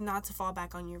choose not to fall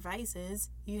back on your vices.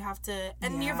 You have to,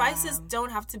 and your vices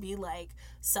don't have to be like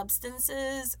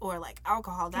substances or like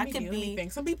alcohol. That could be anything.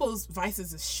 Some people's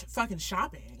vices is fucking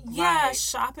shopping. Yeah, like,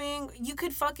 shopping. You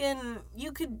could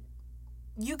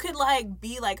like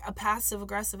be like a passive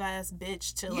aggressive ass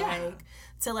bitch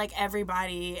to like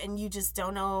everybody, and you just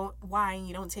don't know why, and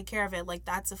you don't take care of it. Like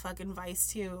that's a fucking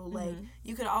vice too. Like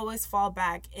you could always fall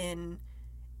back in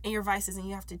your vices, and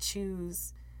you have to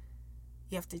choose.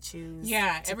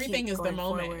 Yeah, everything is the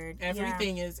moment. Forward.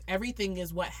 Everything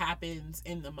is what happens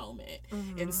in the moment.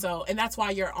 And that's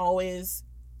why you're always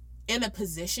in a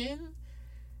position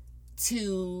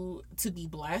to be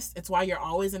blessed. It's why you're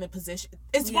always in a position.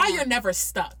 It's why you're never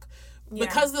stuck.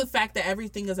 Because of the fact that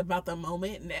everything is about the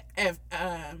moment, and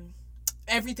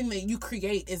everything that you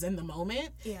create is in the moment.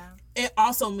 Yeah. It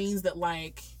also means that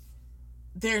like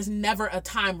there's never a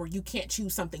time where you can't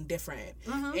choose something different.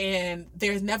 And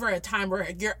there's never a time where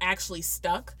you're actually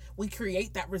stuck. We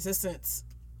create that resistance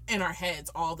in our heads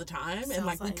all the time. And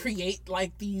like we create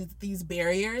like these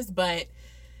barriers, but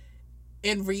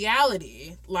in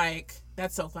reality, like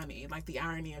that's so funny. Like the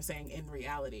irony of saying in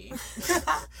reality.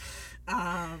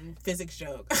 Physics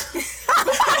joke.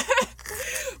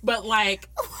 but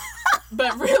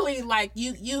really like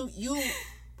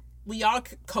we all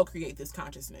co-create this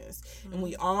consciousness, and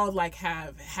we all like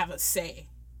have a say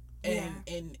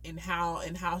in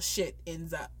how shit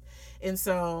ends up. And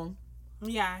so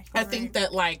I think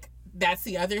that like that's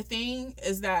the other thing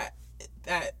is that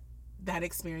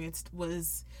experience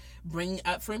was bringing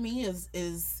up for me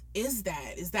is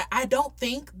that I don't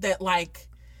think that like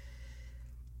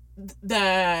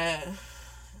the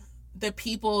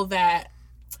people that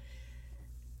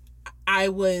I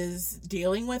was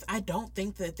dealing with, I don't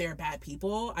think that they're bad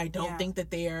people. I don't think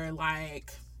that they're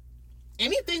like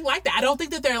anything like that. I don't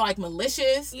think that they're like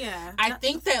malicious. Yeah. I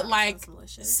think that like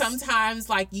sometimes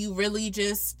like you really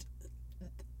just,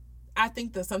 I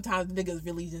think that sometimes niggas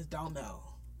really just don't know.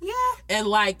 Yeah. And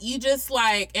like you just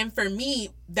like, and for me,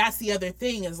 that's the other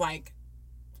thing is like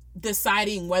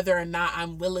deciding whether or not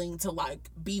I'm willing to like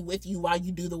be with you while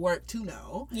you do the work to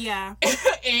know. Yeah.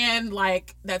 And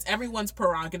like that's everyone's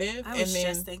prerogative. I was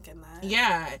just thinking that.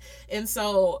 Yeah. And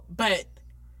so, but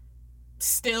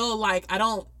still like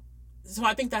so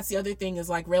I think that's the other thing is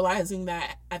like realizing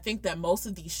that I think that most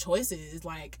of these choices,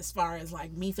 like as far as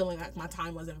like me feeling like my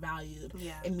time wasn't valued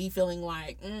and me feeling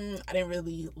like I didn't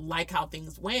really like how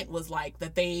things went, was like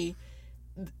that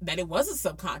it was a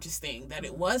subconscious thing, that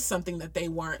it was something that they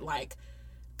weren't like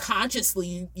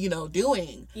consciously,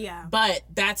 doing. Yeah. But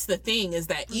that's the thing is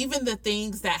that even the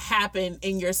things that happen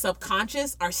in your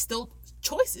subconscious are still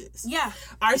choices. Yeah.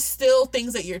 Are still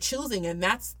things that you're choosing. And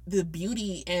that's the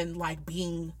beauty in like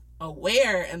being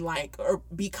aware and like, or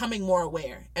becoming more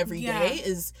aware every day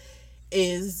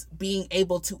is being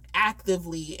able to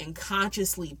actively and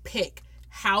consciously pick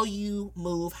how you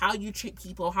move, how you treat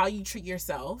people, how you treat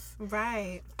yourself.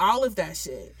 Right. All of that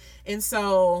shit. And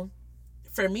so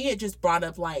for me, it just brought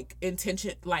up like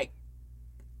intention, like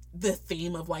the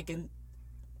theme of like,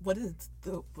 what is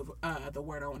the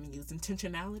word I want to use?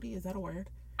 Intentionality? Is that a word?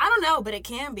 I don't know, but it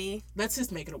can be. Let's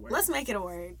just make it a word. Let's make it a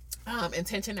word.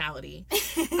 Intentionality.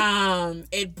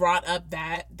 It brought up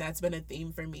that's been a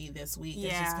theme for me this week. Yeah.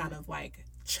 It's just kind of like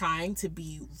trying to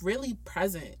be really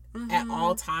present at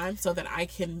all times so that I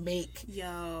can make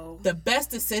the best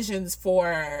decisions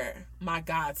for my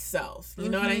God self. You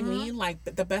know what I mean? Like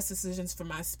the best decisions for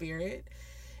my spirit.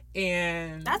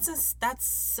 And that's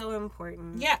so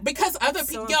important. Yeah, because other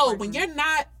people, when you're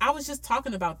not, I was just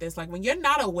talking about this, like when you're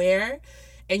not aware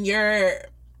and you're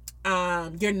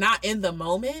not in the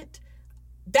moment,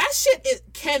 that shit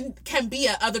can be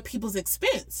at other people's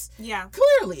expense. Yeah.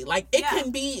 Clearly. Like it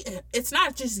can be, it's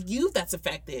not just you that's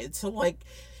affected. So like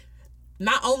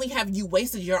not only have you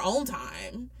wasted your own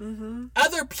time,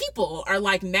 other people are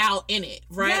like now in it,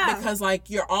 right? Yeah. Because like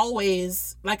you're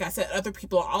always, like I said, other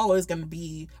people are always going to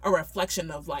be a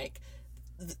reflection of like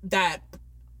that,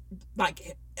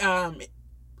 like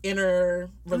inner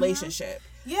relationship.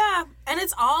 Yeah, and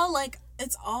it's all like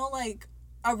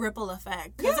a ripple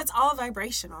effect, because it's all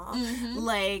vibrational.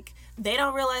 Like, they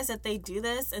don't realize that they do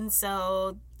this, and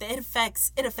so it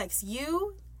affects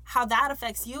you. How that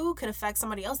affects you could affect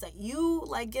somebody else that you,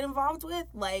 like, get involved with.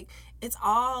 Like, it's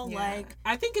all like,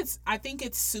 I think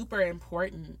it's super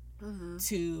important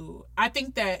to, I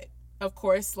think that, of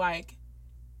course, like,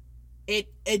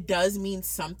 it does mean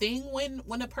something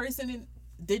when a person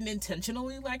didn't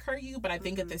intentionally, like, hurt you, but I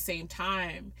think at the same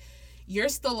time, you're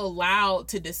still allowed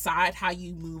to decide how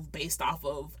you move based off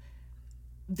of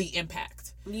the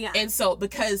impact. Yeah. And so,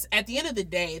 because at the end of the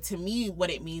day, to me, what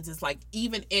it means is, like,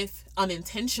 even if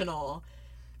unintentional,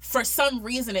 for some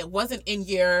reason it wasn't in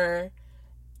your,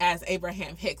 as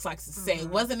Abraham Hicks likes to say, it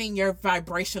wasn't in your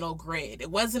vibrational grid. It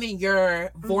wasn't in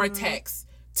your vortex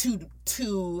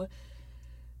to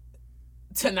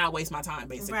not waste my time,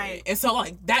 basically. Right. And so,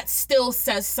 like, that still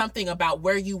says something about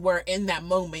where you were in that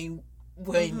moment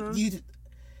when you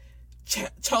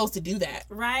chose to do that.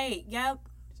 Right. Yep.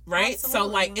 Right? Absolutely. So,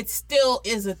 like, it still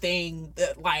is a thing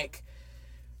that, like,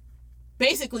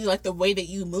 basically, like, the way that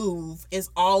you move is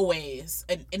always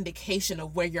an indication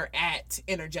of where you're at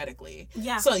energetically.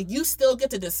 Yeah. So you still get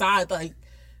to decide, like,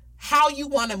 how you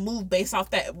want to move based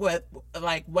off that,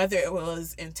 like, whether it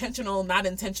was intentional, not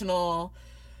intentional,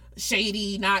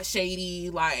 shady, not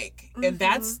shady, like, and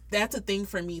that's a thing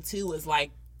for me too, is like,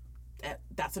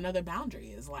 that's another boundary,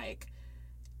 is like,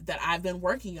 that I've been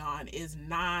working on, is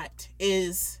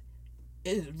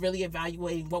really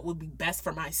evaluating what would be best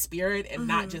for my spirit, and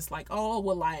not just like, oh,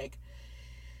 well, like,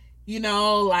 you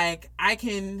know, like, I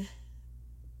can,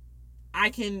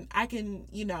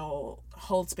 you know,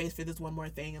 hold space for this one more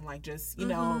thing, and, like, just, you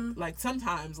know, like,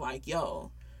 sometimes, like,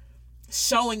 yo,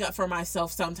 showing up for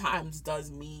myself sometimes does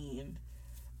mean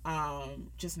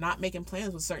just not making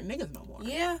plans with certain niggas no more.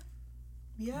 Yeah.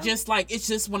 Just, like, it's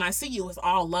just, when I see you, it's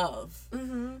all love.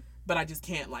 But I just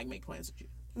can't, like, make plans with you.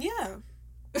 Yeah.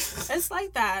 It's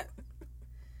like that.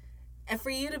 And for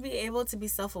you to be able to be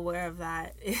self-aware of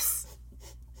that is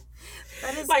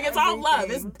like, it's all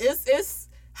love. It's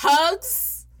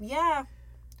hugs. Yeah.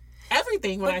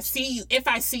 Everything when I see you, if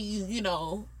I see you, you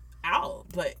know, out.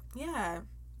 But yeah.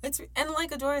 And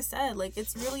like Adora said, like,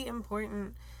 it's really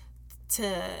important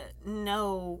to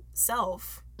know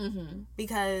self,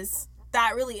 because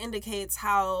that really indicates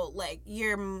how, like,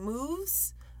 your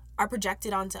moves are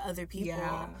projected onto other people.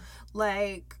 Yeah.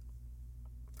 Like,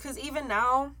 because even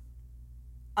now,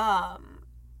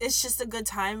 it's just a good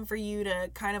time for you to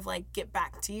kind of, like, get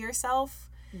back to yourself.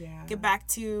 Yeah. Get back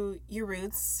to your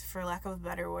roots, for lack of a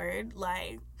better word.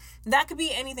 Like, that could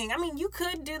be anything. I mean, you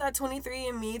could do that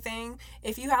 23andMe thing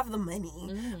if you have the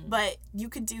money, but you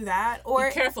could do that. Or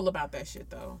be careful about that shit,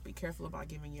 though. Be careful about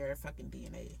giving your fucking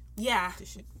DNA. Yeah. To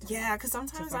shit. Yeah, because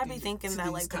sometimes I be thinking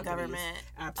that, like, the government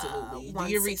absolutely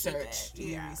do your research. Do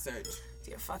your research.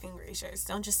 Do your fucking research.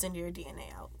 Don't just send your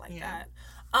DNA out like that.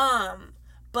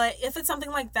 But if it's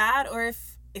something like that, or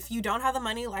if you don't have the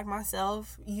money, like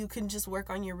myself, you can just work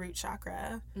on your root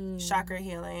chakra, chakra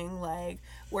healing, like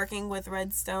working with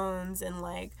red stones, and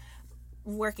like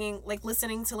working, like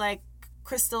listening to like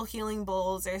crystal healing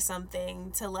bowls or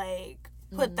something to like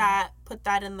put that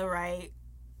in the right,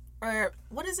 or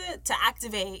what is it, to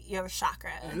activate your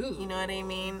chakra. Ooh. You know what I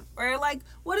mean? Or like,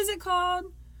 what is it called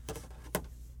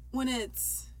when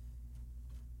it's,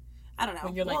 I don't know.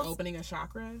 When you're like opening a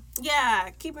chakra?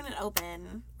 Yeah, keeping it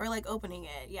open. Or like opening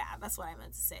it. Yeah, that's what I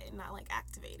meant to say. Not like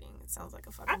activating. It sounds like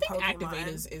a fucking I think Pokemon.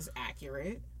 activate is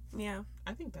accurate. Yeah.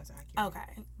 I think that's accurate.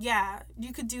 Okay. Yeah,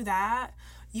 you could do that.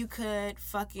 You could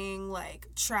fucking like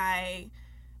try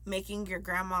making your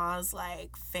grandma's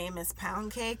like famous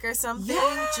pound cake or something.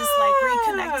 Yeah! Just like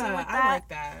reconnecting with that. I like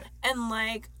that. And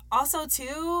like also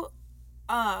too,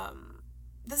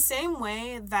 the same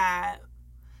way that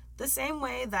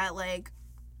like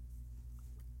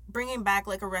bringing back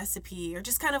like a recipe, or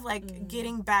just kind of like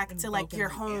getting back to like your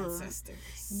home ancestors.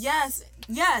 yes,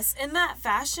 in that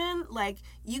fashion, like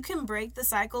you can break the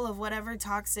cycle of whatever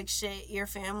toxic shit your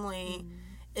family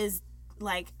is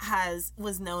like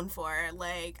was known for.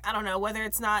 Like, I don't know, whether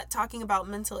it's not talking about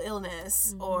mental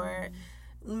illness or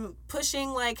pushing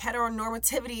like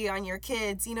heteronormativity on your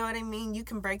kids, you know what I mean? You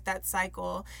can break that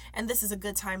cycle, and this is a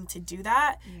good time to do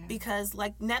that because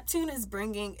like Neptune is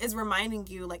reminding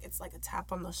you, like, it's like a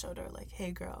tap on the shoulder, like,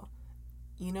 hey girl,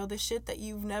 you know the shit that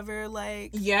you've never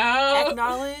like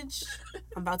acknowledged?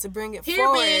 I'm about to bring it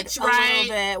forward bitch, a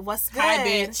little bit. What's good? Hi,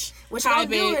 bitch. What you gonna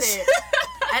do with it?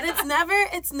 And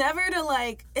it's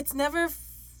never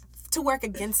to work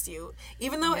against you,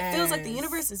 even though it feels like the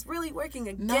universe is really working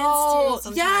against you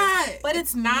sometimes. But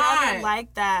it's not never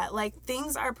like that. Like,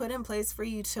 things are put in place for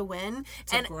you to win,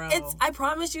 and grow. I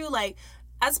promise you, like,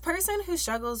 as a person who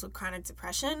struggles with chronic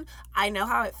depression, I know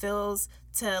how it feels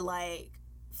to like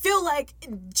feel like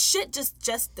shit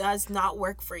just does not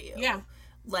work for you. Yeah.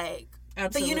 Like,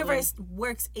 absolutely. the universe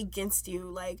works against you.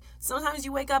 Like, sometimes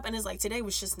you wake up and it's like, today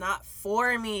was just not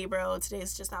for me, bro. Today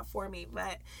is just not for me.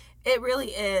 But it really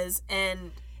is.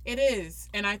 And it is.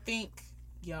 And I think,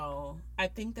 I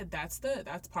think that's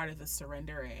part of the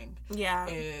surrendering. Yeah.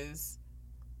 Is,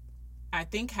 I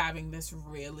think having this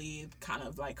really kind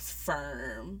of like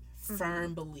firm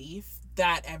belief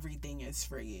that everything is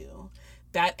for you,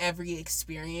 that every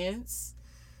experience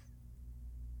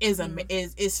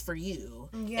is for you.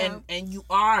 Yeah. And you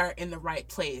are in the right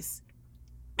place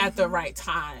at the right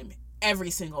time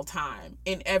every single time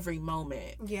in every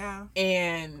moment. Yeah.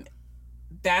 And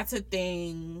that's a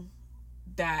thing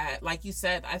that, like you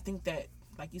said, I think that,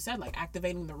 like you said, like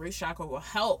activating the root chakra will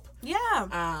help.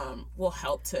 Yeah. Will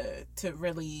help to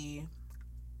really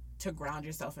to ground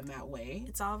yourself in that way.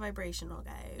 It's all vibrational,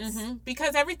 guys.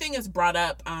 Because everything is brought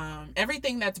up.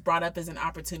 Everything that's brought up is an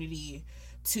opportunity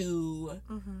to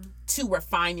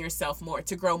refine yourself more,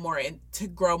 to grow more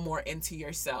into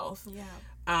yourself. Yeah.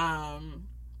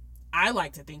 I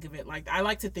like to think of it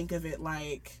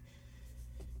like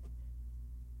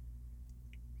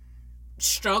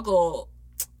struggle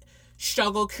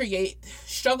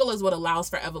is what allows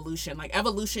for evolution. Like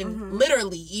evolution,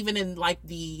 literally, even in like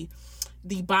the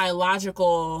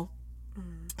biological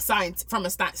science, from a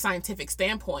scientific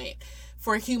standpoint,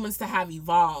 for humans to have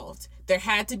evolved, there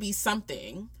had to be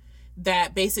something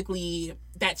that basically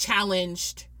that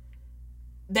challenged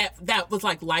that was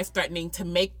like life-threatening to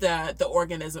make the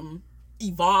organism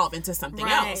evolve into something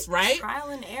else, right? Trial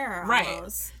and error, right?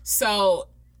 Almost. So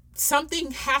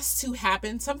something has to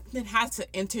happen. Something has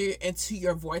to enter into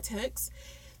your vortex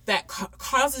that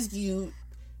causes you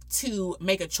to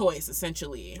make a choice,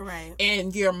 essentially. Right.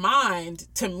 And your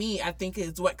mind, to me, I think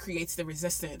is what creates the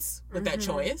resistance with that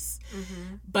choice.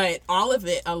 But all of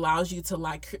it allows you to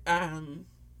like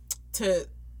to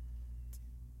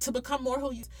become more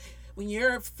who you. When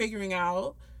you're figuring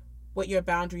out what your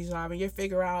boundaries are, when you're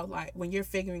doing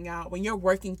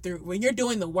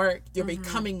the work, you're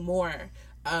becoming more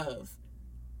of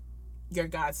your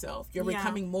God self. You're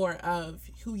becoming more of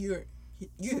who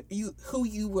who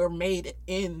you were made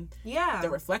in the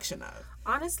reflection of.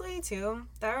 Honestly, too,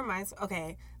 that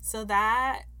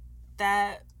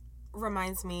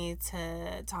reminds me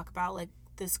to talk about like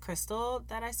this crystal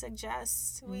that I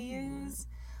suggest we use,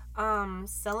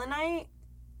 selenite,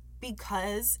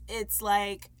 because it's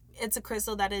a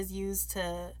crystal that is used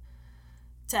to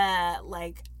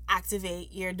like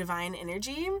activate your divine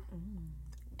energy,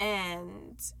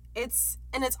 and it's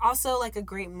also like a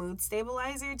great mood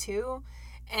stabilizer too.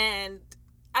 And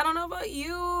I don't know about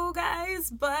you guys,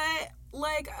 but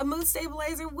like a mood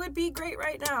stabilizer would be great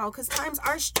right now because times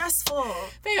are stressful.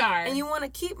 They are, and you want to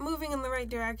keep moving in the right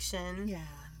direction. Yeah.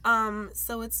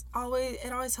 So it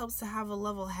always helps to have a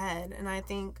level head, and I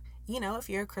think, if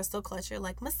you're a crystal clutcher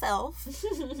like myself,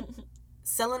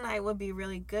 selenite would be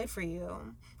really good for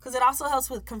you because it also helps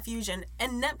with confusion,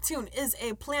 and Neptune is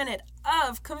a planet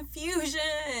of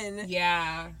confusion.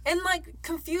 Yeah. And like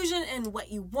confusion in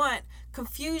what you want,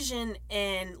 confusion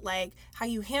in like how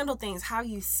you handle things, how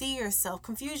you see yourself,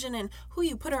 confusion in who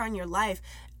you put around your life.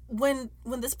 When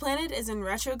this planet is in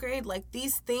retrograde, like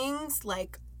these things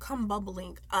like come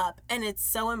bubbling up, and it's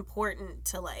so important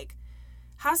to like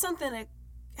have something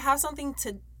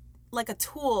to like a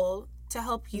tool to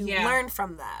help you learn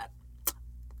from that.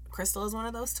 Crystal is one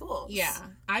of those tools. Yeah.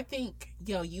 I think,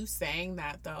 you saying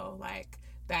that though, like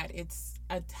that it's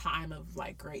a time of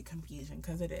like great confusion,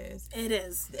 because it is. It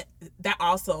is. That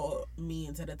also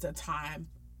means that it's a time,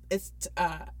 it's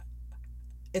a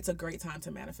great time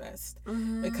to manifest,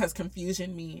 because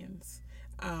confusion means,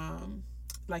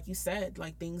 like you said,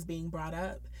 like things being brought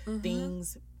up,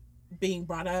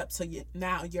 so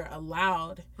now you're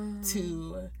allowed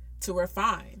to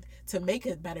refine, to make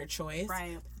a better choice,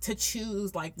 right, to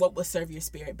choose like what will serve your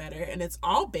spirit better. And it's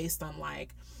all based on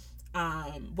like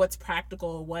what's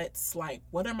practical, what's like,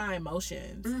 what are my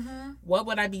emotions, what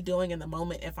would I be doing in the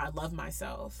moment if I love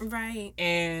myself, right?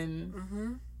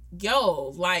 And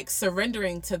like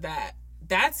surrendering to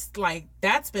that's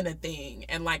been a thing.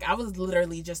 And like I was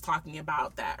literally just talking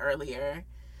about that earlier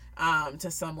to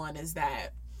someone, is that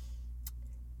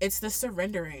it's the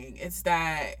surrendering. It's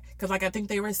that, because like I think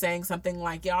they were saying something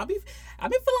like, I've been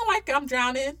feeling like I'm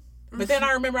drowning, but then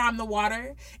I remember I'm the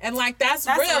water, and like that's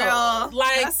real.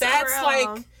 Like that's so real.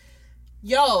 Like,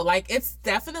 like it's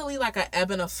definitely like an ebb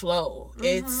and a flow.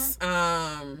 It's the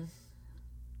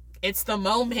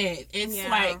moment. It's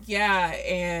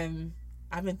and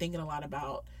I've been thinking a lot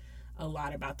about a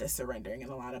lot about the surrendering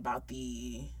and a lot about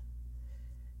the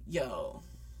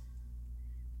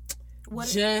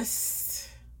just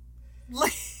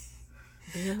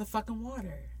be in the fucking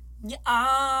water.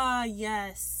 Yeah,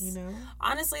 yes. You know?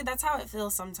 Honestly, that's how it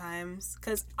feels sometimes.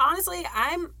 Because honestly,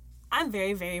 I'm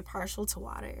very, very partial to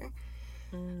water.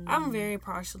 I'm very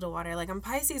partial to water. Like, I'm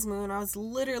Pisces moon. I was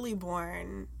literally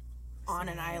born on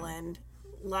an island.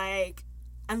 Like,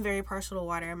 I'm very partial to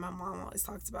water. And my mom always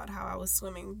talks about how I was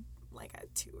swimming, like,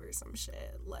 at 2 or some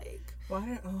shit. Like,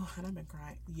 water? Oh, and I've been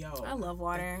crying. I love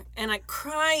water. And like,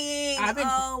 crying.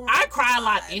 I cry a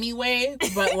lot anyway,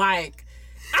 but, like,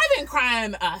 I've been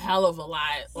crying a hell of a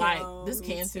lot. Like, this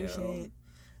cancer shit.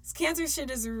 This cancer shit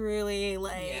is really,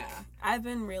 like, I've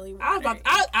been really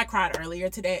I cried earlier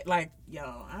today. Like,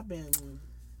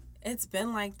 it's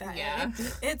been like that. Yeah.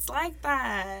 It's like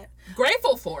that.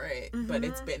 Grateful for it, but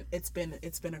it's been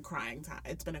a crying time.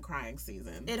 It's been a crying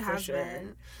season. It has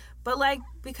been. But, like,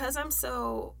 because I'm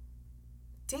so,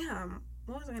 damn,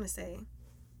 what was I gonna say?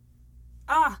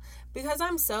 Because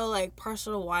I'm so, like,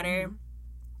 partial to water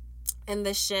and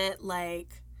this shit,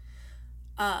 like,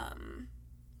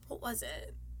 what was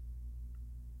it?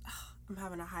 I'm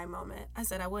having a high moment. I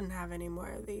said I wouldn't have any more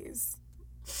of these.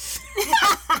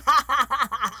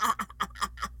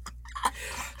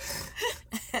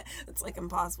 It's like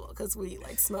impossible because we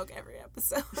like smoke every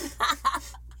episode. It's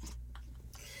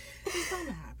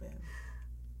gonna happen.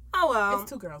 Oh well. It's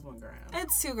 2 girls, 1 gram.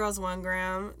 It's 2 girls, 1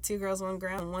 gram. 2 girls, 1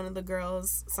 gram. One of the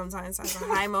girls sometimes has a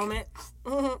high moment.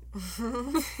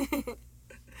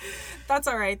 That's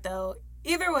all right though.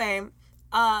 Either way,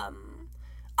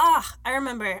 I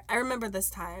remember this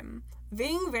time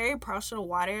being very partial to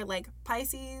water. Like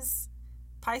Pisces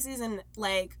and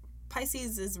like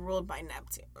Pisces is ruled by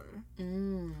Neptune.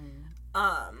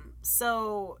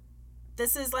 So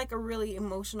this is like a really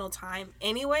emotional time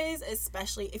anyways,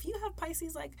 especially if you have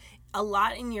Pisces like a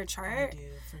lot in your chart. I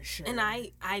do, for sure. And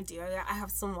I do. I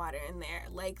have some water in there.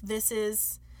 Like this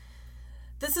is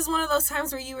one of those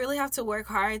times where you really have to work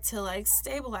hard to like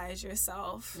stabilize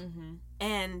yourself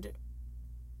and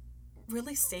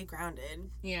really stay grounded.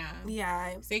 Yeah.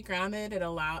 Stay grounded.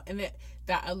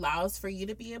 That allows for you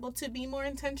to be able to be more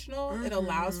intentional. It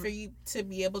allows for you to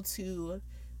be able to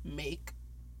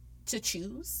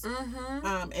choose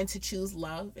and to choose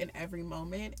love in every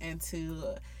moment and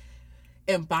to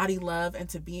embody love and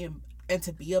to be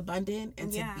abundant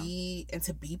and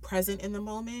to be present in the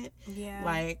moment.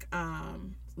 Like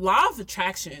law of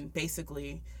attraction,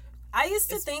 basically. I used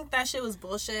to think that shit was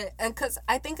bullshit, and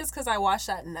I think it's because I watched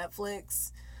that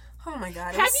Netflix. Oh my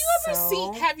god! Have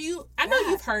you? I know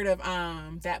you've heard of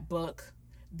that book,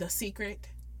 The Secret.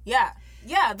 Yeah.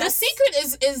 The Secret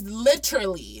is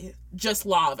literally just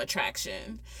law of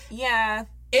attraction. Yeah.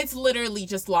 It's literally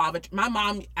just law of my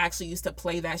mom actually used to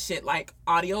play that shit like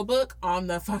audiobook on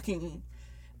the fucking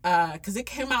because it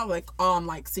came out like on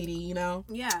like CD, you know?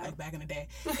 Yeah. Like back in the day.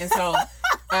 And so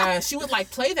she would like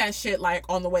play that shit like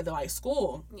on the way to like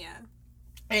school. Yeah.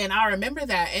 And I remember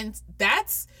that. And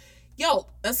that's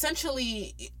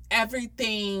essentially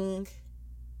everything.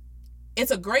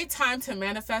 It's a great time to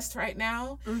manifest right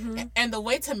now. And the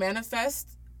way to manifest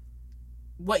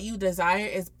what you desire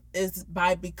is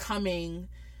by becoming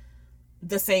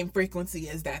the same frequency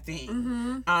as that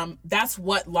thing. That's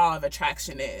what law of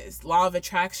attraction is. Law of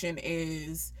attraction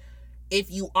is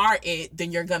if you are it,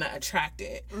 then you're gonna attract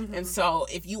it. And so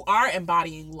if you are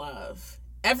embodying love,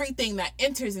 everything that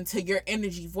enters into your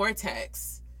energy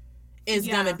vortex is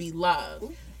gonna be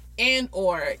love. And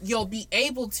or you'll be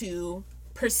able to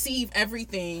perceive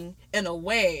everything in a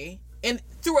way and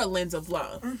through a lens of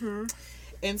love.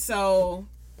 And so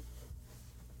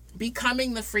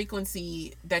becoming the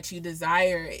frequency that you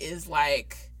desire is why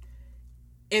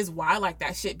like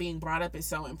that shit being brought up is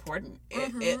so important.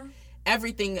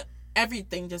 Everything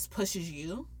just pushes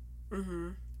you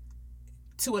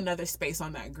to another space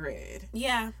on that grid.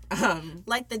 Yeah.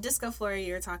 Like the disco floor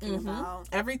you're talking about.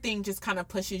 Everything just kind of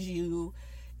pushes you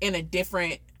in a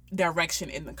different direction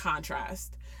in the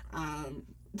contrast.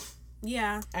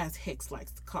 As Hicks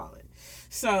likes to call it.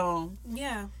 So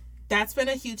yeah, that's been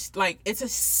a huge, like, it's a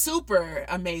super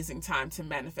amazing time to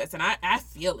manifest. And I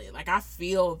feel it. Like, I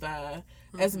feel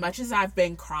as much as I've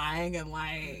been crying and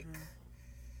like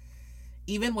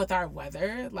even with our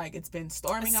weather, like it's been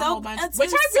storming a whole bunch,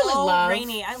 which I really love.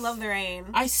 Rainy. I love the rain.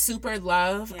 I super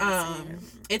love.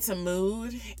 It's a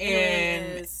mood, and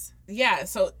it is. Yeah.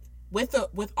 So with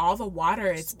all the water,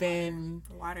 it's been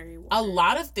watery. A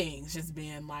lot of things just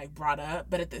being like brought up,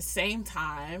 but at the same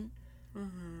time,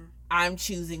 I'm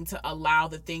choosing to allow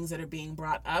the things that are being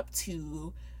brought up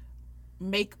to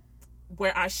make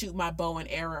where I shoot my bow and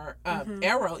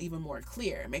arrow even more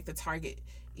clear, make the target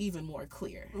even more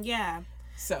clear. Yeah.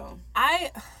 So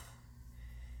I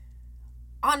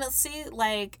honestly,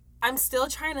 like, I'm still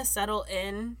trying to settle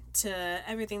in to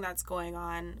everything that's going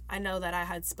on. I know that I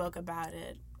had spoke about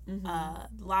it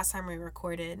last time we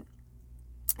recorded.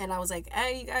 And I was like,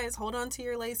 hey, you guys, hold on to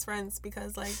your lace fronts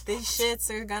because, like, these shits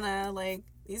are gonna, like,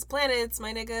 these planets,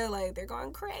 my nigga, like, they're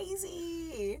going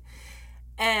crazy.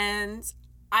 And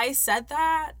I said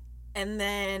that, and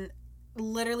then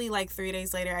literally, like, 3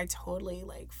 days later, I totally,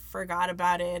 like, forgot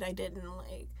about it.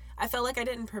 I felt like I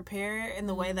didn't prepare in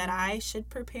the way that I should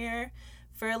prepare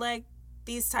for, like,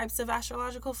 these types of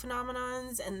astrological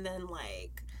phenomenons. And then,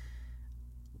 like,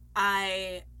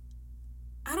 I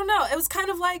don't know. It was kind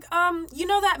of like, you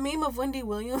know that meme of Wendy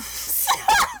Williams?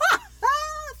 I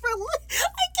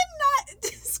cannot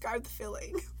describe the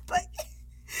feeling, but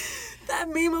that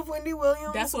meme of Wendy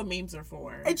Williams. That's what memes are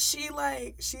for. And she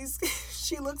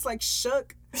looks like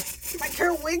shook. Like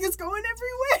her wig is going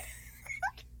everywhere.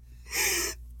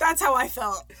 That's how I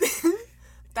felt.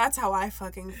 That's how I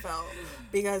fucking felt.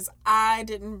 Because I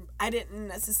didn't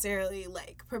necessarily,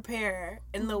 like, prepare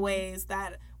in the ways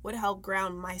that would help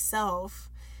ground myself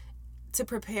to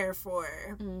prepare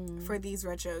for these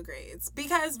retrogrades.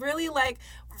 Because really, like,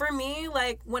 for me,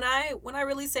 like, when I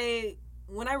really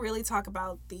talk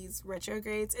about these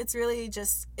retrogrades, it's really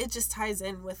just, it just ties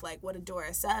in with, like, what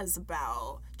Adora says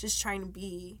about just trying to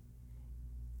be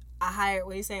a higher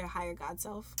God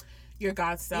self? Your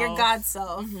God self. Your God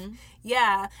self. Mm-hmm.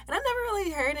 Yeah. And I never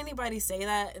really heard anybody say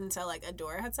that until, like,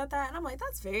 Adora had said that. And I'm like,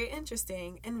 that's very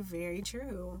interesting and very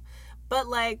true. But,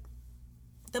 like,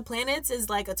 the planets is,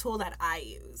 like, a tool that I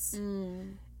use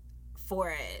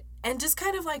for it. And just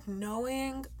kind of, like,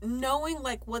 knowing,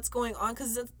 like, what's going on.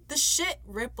 Because the shit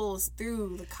ripples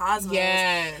through the cosmos.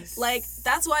 Yes. Like,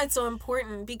 that's why it's so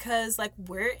important. Because, like,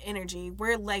 we're energy.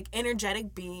 We're, like,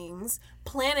 energetic beings.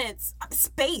 Planets,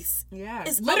 space. Yeah.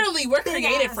 Literally, we're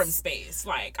created from space.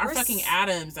 Like, our fucking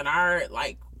atoms and our,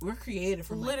 like, we're created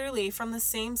from, like, literally from the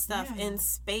same stuff in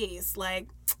space. Like,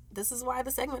 this is why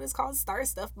the segment is called Star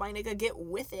Stuff, my nigga, get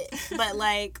with it. But,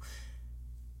 like,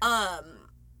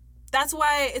 that's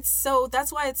why it's so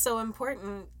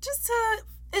important.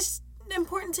 It's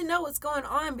important to know what's going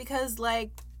on because,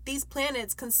 like, these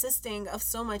planets consisting of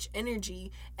so much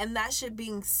energy and that shit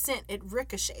being sent, it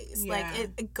ricochets. Yeah. Like,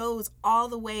 it goes all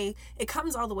the way, it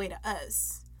comes all the way to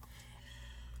us.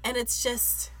 And it's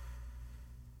just,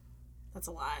 that's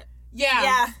a lot. Yeah.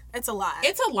 Yeah, it's a lot.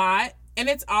 It's a lot. And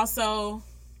it's also,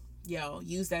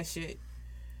 use that shit.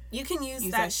 You can use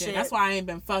that shit. That's why I ain't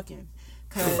been fucking.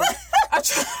 Because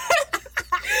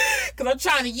I'm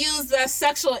trying to use that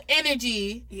sexual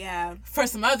energy for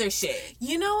some other shit.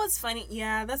 You know what's funny?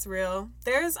 Yeah, that's real.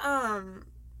 There's,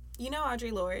 you know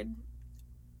Audre Lorde?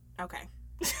 Okay.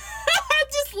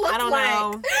 I don't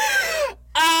know.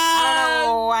 I don't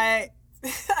know what.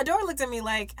 Adora looked at me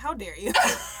like, how dare you?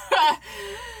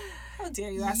 How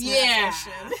dare you ask me that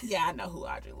question? Yeah, I know who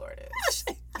Audre Lorde is.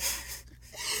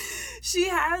 She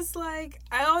has, like,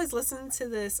 I always listen to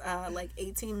this,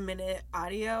 18-minute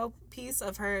audio piece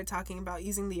of her talking about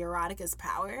using the erotic as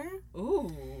power. Ooh.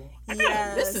 I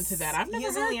gotta listen to that. I've never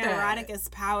heard that. Using the erotic as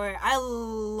power. I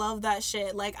love that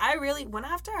shit. Like,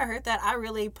 after I heard that, I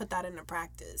really put that into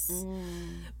practice.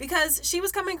 Because she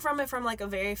was coming from it from, like, a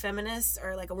very feminist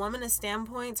or, like, a womanist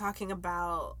standpoint, talking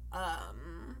about,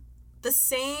 the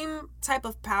same type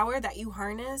of power that you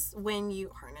harness when you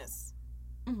harness.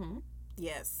 Mm-hmm.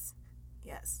 Yes.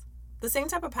 The same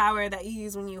type of power that you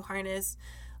use when you harness,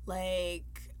 like,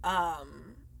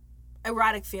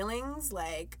 erotic feelings,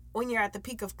 like, when you're at the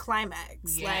peak of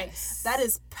climax. Yes. Like, that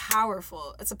is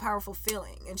powerful. It's a powerful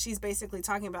feeling. And she's basically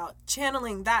talking about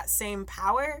channeling that same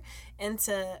power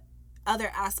into other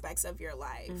aspects of your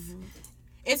life. Mm-hmm.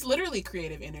 It's literally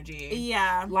creative energy.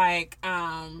 Yeah. Like,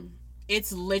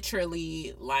 it's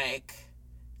literally, like,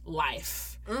 life.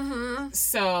 Mm-hmm.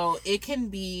 So it can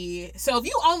be. So if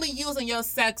you only using your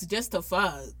sex just to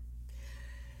fuck,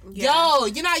 you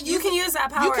can use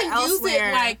that power. You can use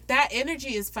it, like, that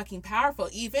energy is fucking powerful.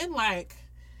 Even, like,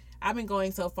 I've been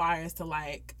going so far as to,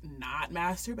 like, not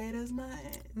masturbate as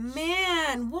much.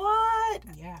 Man, what?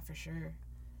 Yeah, for sure.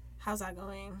 How's that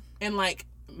going? And, like,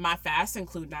 my fasts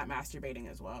include not masturbating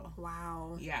as well.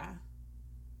 Wow. Yeah.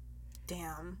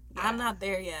 Damn. Yeah. I'm not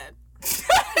there yet.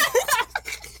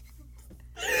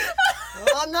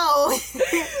 Oh no.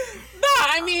 No,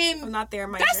 I mean, I'm not there.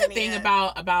 That's the thing yet.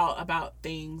 about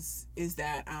things is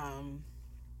that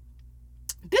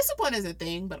discipline is a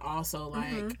thing, but also,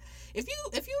 like, if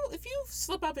you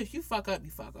slip up, if you fuck up,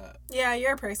 you fuck up. Yeah,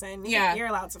 you're a person. You're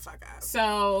allowed to fuck up.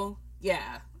 So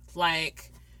yeah,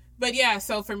 Like, but yeah,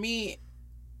 so for me,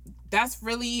 that's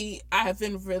really, I have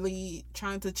been really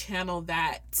trying to channel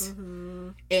that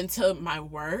into my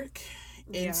work,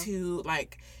 into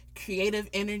like creative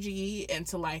energy,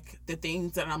 into like the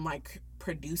things that I'm like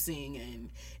producing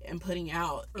and putting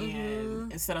out,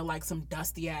 and instead of like some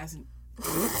dusty ass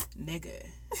nigga.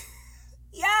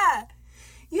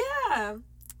 Yeah.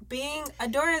 Being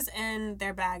adorers in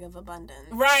their bag of abundance.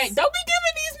 Right. Don't be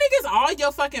giving these niggas all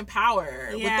your fucking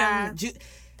power. Yeah. With them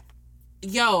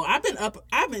Yo, I've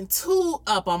been too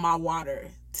up on my water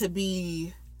to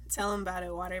be... Tell them about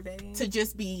it, water baby. To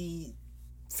just be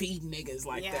feeding niggas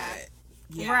like that.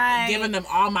 Yeah. Right. Giving them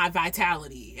all my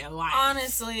vitality and life.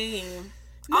 Honestly.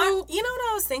 No. You know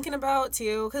what I was thinking about,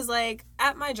 too? Because, like,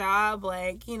 at my job,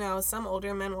 like, you know, some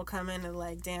older men will come in and,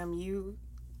 like, damn,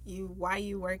 why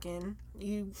you working?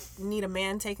 You need a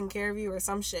man taking care of you or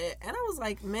some shit. And I was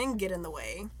like, men get in the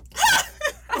way.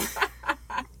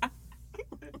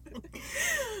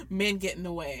 Men get in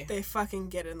the way. They fucking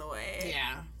get in the way.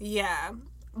 Yeah. Yeah.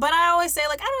 But I always say,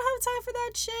 like, I don't have time for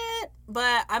that shit.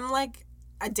 But I'm, like,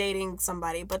 dating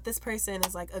somebody. But this person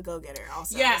is, like, a go-getter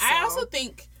also. Yeah, so. I also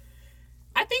think...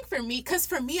 I think for me, because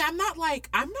for me, I'm not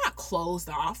closed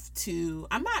off to...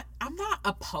 I'm not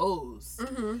opposed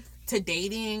to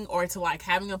dating or to, like,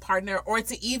 having a partner or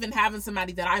to even having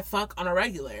somebody that I fuck on a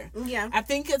regular. Yeah. I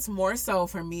think it's more so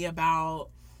for me about...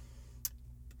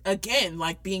 Again,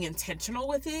 like being intentional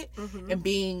with it and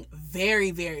being very,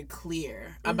 very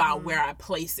clear about where I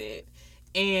place it.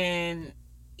 And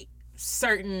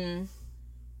certain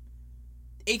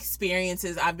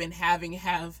experiences I've been having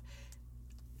have,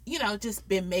 you know, just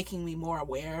been making me more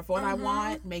aware of what I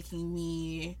want, making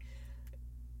me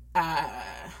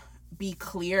be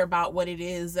clear about what it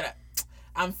is that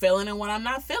I'm feeling and what I'm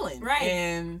not feeling. Right.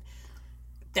 And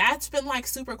that's been like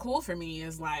super cool for me,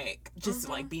 is like just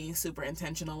like being super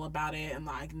intentional about it, and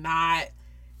like not,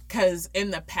 because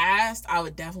in the past I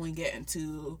would definitely get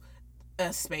into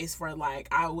a space where like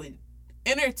I would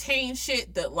entertain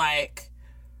shit that like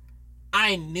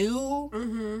I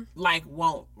knew like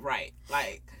won't right,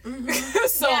 like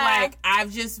so like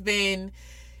I've just been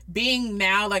being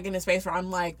now like in a space where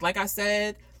I'm like I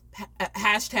said,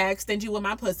 hashtag stingy with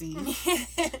my pussy.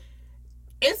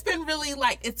 It's been really,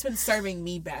 like, it's been serving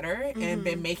me better and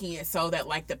been making it so that,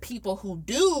 like, the people who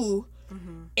do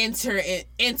enter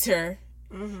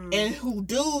and who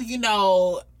do, you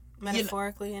know...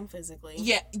 Metaphorically and physically.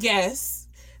 Yeah, yes.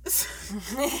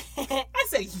 I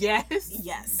said yes.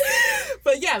 Yes.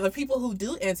 But, yeah, the people who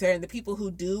do enter and the people who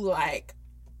do, like,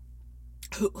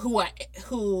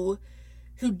 who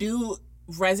do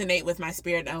resonate with my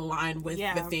spirit and align with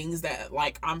the things that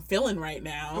like I'm feeling right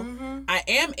now, I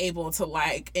am able to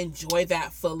like enjoy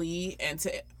that fully and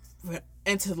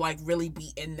to like really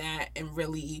be in that and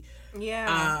really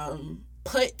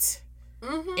put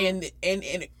and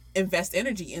invest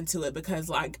energy into it, because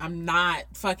like I'm not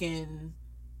fucking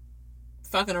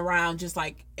around just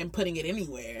like and putting it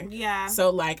anywhere. Yeah.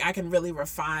 So like I can really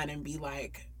refine and be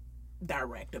like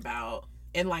direct about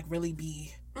and like really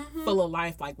be full of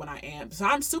life like when I am. So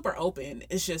I'm super open.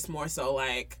 It's just more so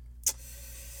like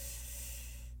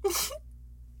I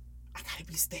gotta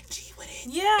be stingy with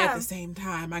it. Yeah. At the same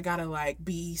time, I gotta like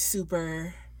be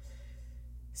super.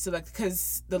 So like,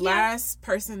 because the last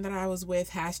person that I was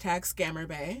with, hashtag scammer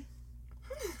bae.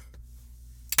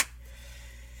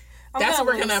 That's what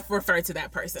we're gonna refer to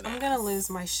that person. I'm gonna lose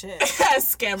my shit.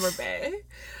 Scammer bae.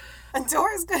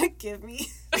 Adora's gonna give me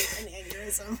an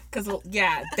aneurysm. Because,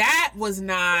 yeah, that was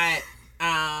not,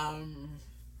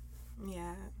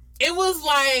 it was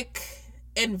like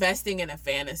investing in a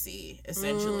fantasy,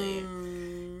 essentially.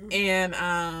 And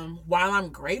while I'm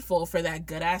grateful for that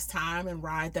good-ass time and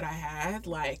ride that I had,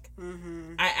 like,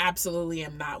 I absolutely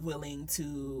am not willing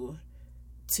to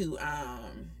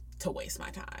waste my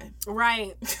time.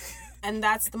 Right. And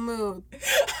that's the mood.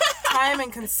 Time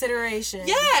and consideration.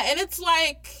 Yeah, and it's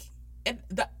like...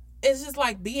 it's just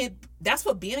like that's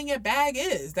what being in your bag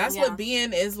is. That's what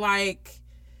being is like.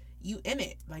 You in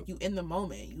it, like you in the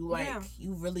moment. You like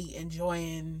you really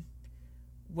enjoying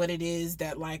what it is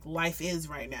that like life is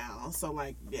right now. So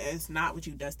like it's not what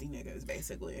you dusty niggas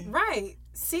basically. Right.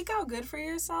 Seek out good for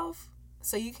yourself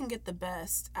so you can get the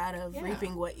best out of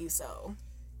reaping what you sow.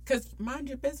 'Cause mind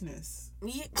your business.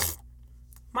 Yeah.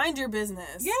 Mind your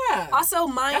business. Yeah. Also,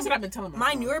 that's what I've been telling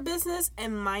myself. Mind your business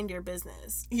and mind your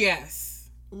business. Yes.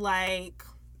 Like,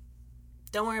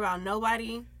 don't worry about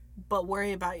nobody, but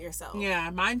worry about yourself. Yeah,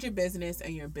 mind your business,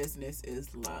 and your business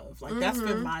is love. Like, that's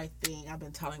been my thing. I've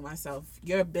been telling myself,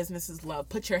 your business is love.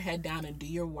 Put your head down and do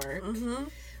your work.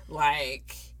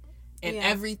 Like, And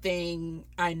everything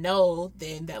I know,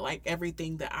 then, that, like,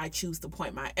 everything that I choose to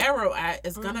point my arrow at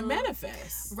is gonna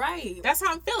manifest. Right. That's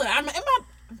how I'm feeling. I'm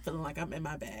feeling like I'm in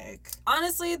my bag.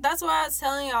 Honestly, that's why I was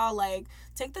telling y'all, like,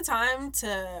 take the time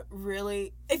to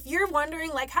really, if you're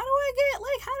wondering, like, how do I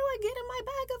get in my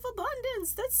bag of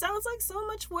abundance? That sounds like so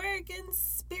much work and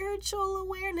spiritual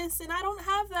awareness, and I don't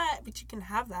have that. But you can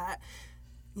have that.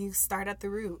 You start at the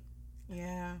root.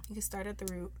 Yeah. You can start at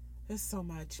the root. There's so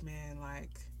much, man,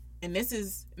 like, and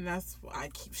that's why I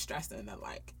keep stressing that,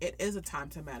 like, it is a time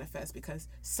to manifest, because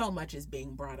so much is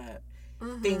being brought up.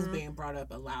 Things being brought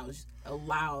up allows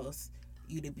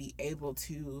you to be able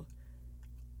to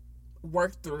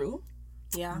work through,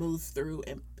 move through,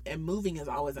 and moving is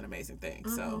always an amazing thing.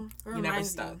 So you never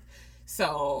stuck.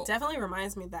 So definitely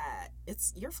reminds me that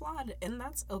you're flawed, and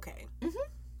that's okay.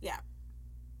 Yeah,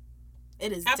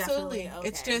 it is absolutely definitely okay.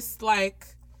 It's just like,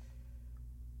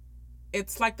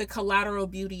 it's like the collateral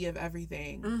beauty of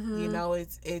everything. You know,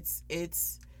 it's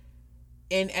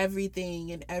in everything,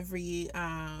 in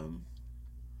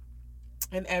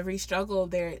every struggle,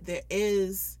 there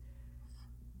is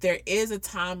a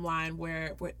timeline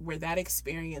where that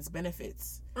experience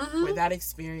benefits, where that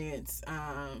experience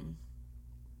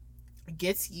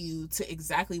gets you to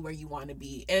exactly where you want to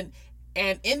be, and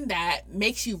in that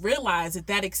makes you realize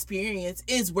that experience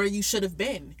is where you should have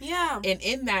been. Yeah. And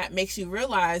in that makes you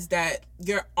realize that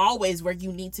you're always where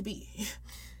you need to be.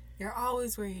 You're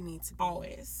always where you need to be.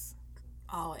 Always.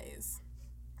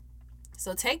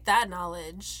 So take that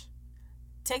knowledge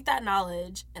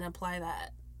and apply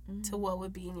that to what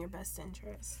would be in your best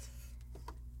interest.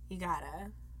 You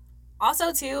gotta.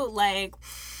 Also, too, like,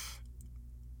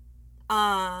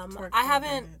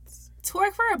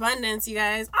 Twerk for abundance, you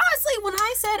guys. Honestly, when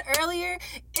I said earlier,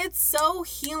 it's so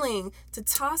healing to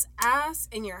toss ass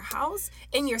in your house,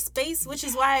 in your space, which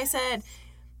is why I said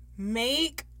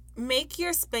make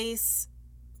your space,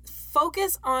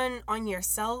 focus on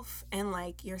yourself and,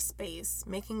 like, your space,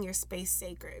 making your space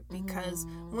sacred, because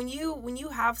when you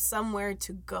have somewhere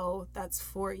to go that's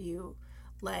for you,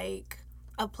 like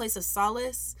a place of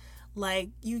solace, like,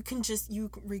 you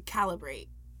recalibrate.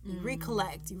 You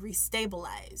recollect, you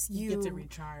restabilize, you get to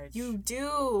recharge. You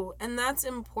do, and that's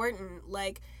important.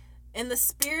 Like, in the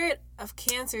spirit of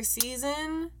Cancer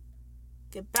season,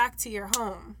 get back to your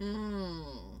home.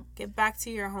 Get back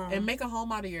to your home. And make a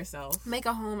home out of yourself. Make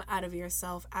a home out of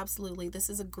yourself. Absolutely. This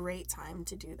is a great time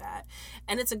to do that.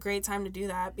 And it's a great time to do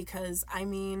that because, I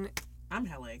mean, I'm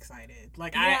hella excited.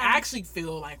 Like, I actually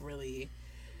feel, like, really,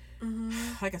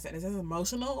 like I said, it's as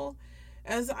emotional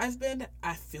as I've been.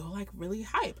 I feel, like, really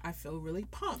hype. I feel really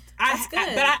pumped. That's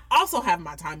good. But I also have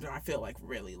my times where I feel, like,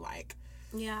 really, like,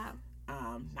 not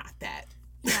that.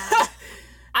 Yeah.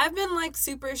 I've been, like,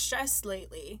 super stressed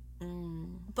lately.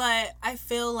 But I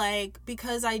feel like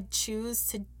because I choose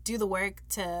to do the work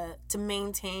to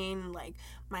maintain, like,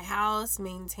 my house,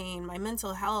 maintain my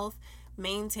mental health,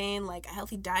 maintain, like, a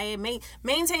healthy diet,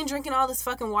 maintain drinking all this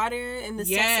fucking water in the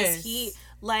Texas heat.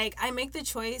 Like, I make the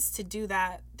choice to do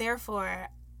that. Therefore,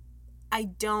 I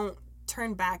don't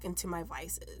turn back into my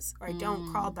vices, or I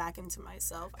don't crawl back into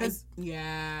myself. Because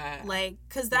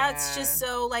that's just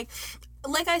so, like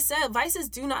I said, vices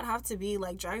do not have to be,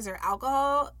 like, drugs or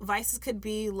alcohol. Vices could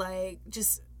be, like,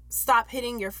 just stop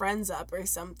hitting your friends up or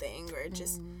something, or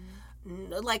just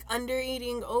like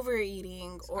undereating,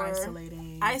 overeating, or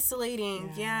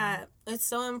isolating. Yeah. It's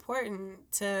so important.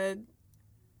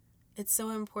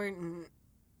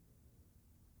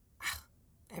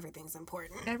 Everything's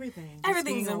important.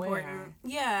 Everything's important. Aware.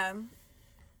 Yeah.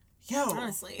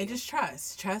 Honestly. And just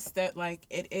trust that, like,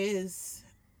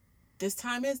 this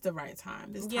time is the right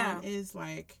time. This time is,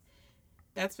 like,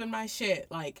 that's been my shit.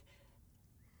 Like,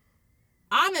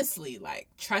 honestly, like,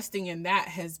 trusting in that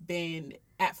has been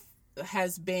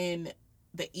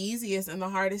the easiest and the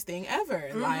hardest thing ever.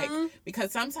 Like,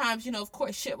 because sometimes, you know, of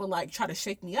course, shit will, like, try to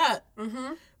shake me up.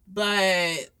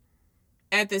 But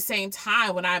at the same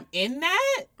time, when I'm in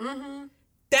that,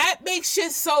 that makes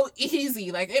shit so easy.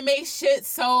 Like, it makes shit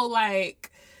so, like,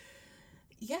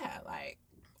 like,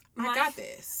 I got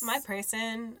this. My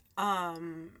person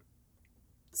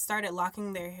started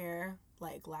locking their hair,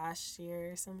 like, last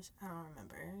year or some. I don't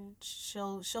remember.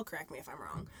 She'll correct me if I'm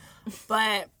wrong,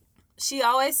 but she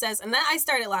always says, and then I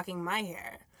started locking my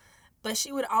hair, but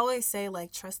she would always say,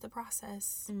 like, trust the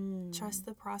process, trust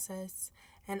the process,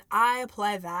 and I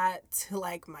apply that to,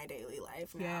 like, my daily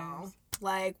life now. Yes.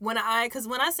 Like, because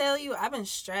when I tell you I've been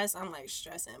stressed, I'm, like,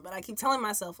 stressing. But I keep telling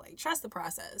myself, like, trust the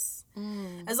process.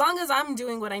 As long as I'm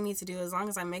doing what I need to do, as long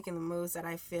as I'm making the moves that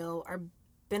I feel are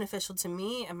beneficial to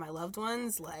me and my loved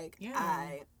ones, like,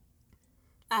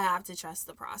 I have to trust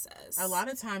the process. A lot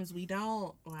of times we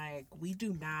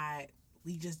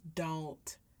just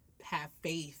don't have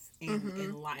faith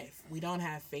in life. We don't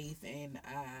have faith in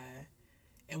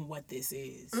what this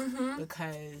is,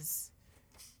 because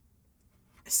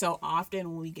so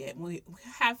often when we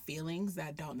have feelings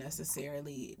that don't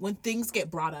necessarily, when things get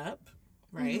brought up,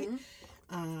 right?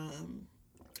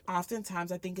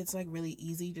 Oftentimes I think it's like really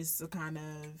easy just to kind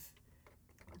of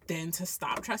then to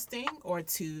stop trusting, or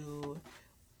to,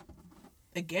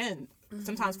 again,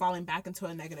 sometimes falling back into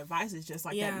a negative vice is just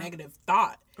like that negative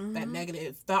thought, that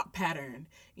negative thought pattern,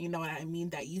 you know what I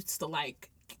mean, that used to like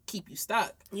keep you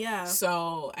stuck. Yeah.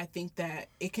 So I think that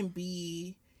it can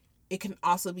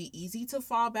also be easy to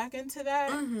fall back into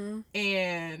that.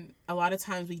 And a lot of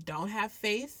times we don't have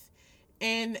faith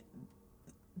in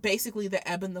basically the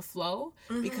ebb and the flow,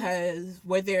 because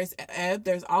where there's ebb,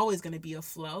 there's always going to be a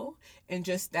flow, and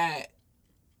just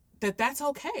that's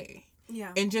okay.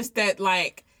 Yeah. And just that,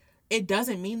 like, it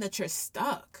doesn't mean that you're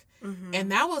stuck.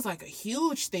 And that was like a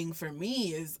huge thing for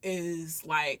me, is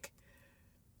like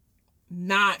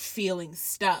not feeling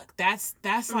stuck. That's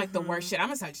like the worst shit.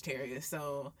 I'm a Sagittarius,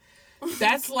 so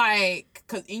that's like,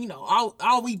 cause you know,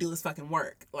 all we do is fucking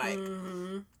work, like,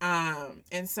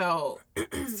 and so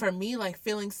for me, like,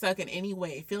 feeling stuck in any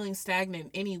way, feeling stagnant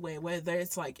in any way, whether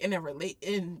it's like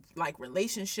in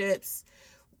relationships,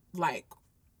 like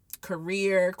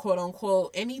career, quote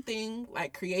unquote, anything,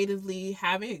 like creatively,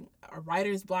 having a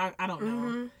writer's block, I don't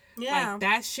know, like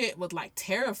that shit would like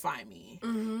terrify me.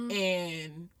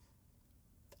 And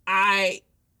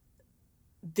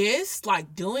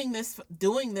doing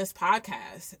this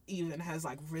podcast even has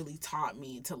like really taught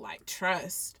me to like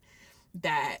trust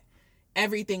that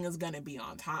everything is gonna be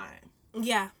on time.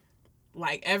 Yeah.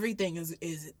 Like everything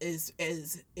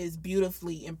is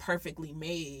beautifully and perfectly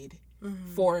made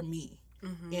for me,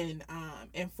 and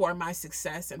for my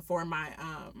success, and for my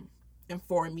and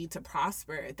for me to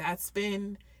prosper. That's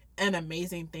been an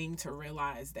amazing thing to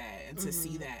realize that, and to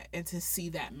see that, and to see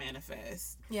that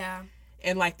manifest. Yeah.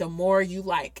 And like the more you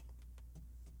like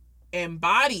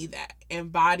embody that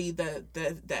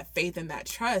faith and that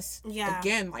trust,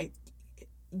 again, like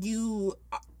you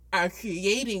are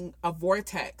creating a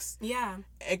vortex. Yeah.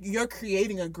 You're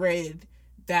creating a grid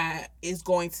that is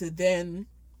going to then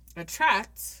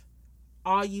attract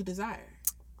all you desire.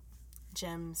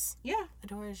 Gems. Yeah.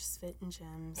 Adore spitting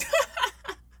gems.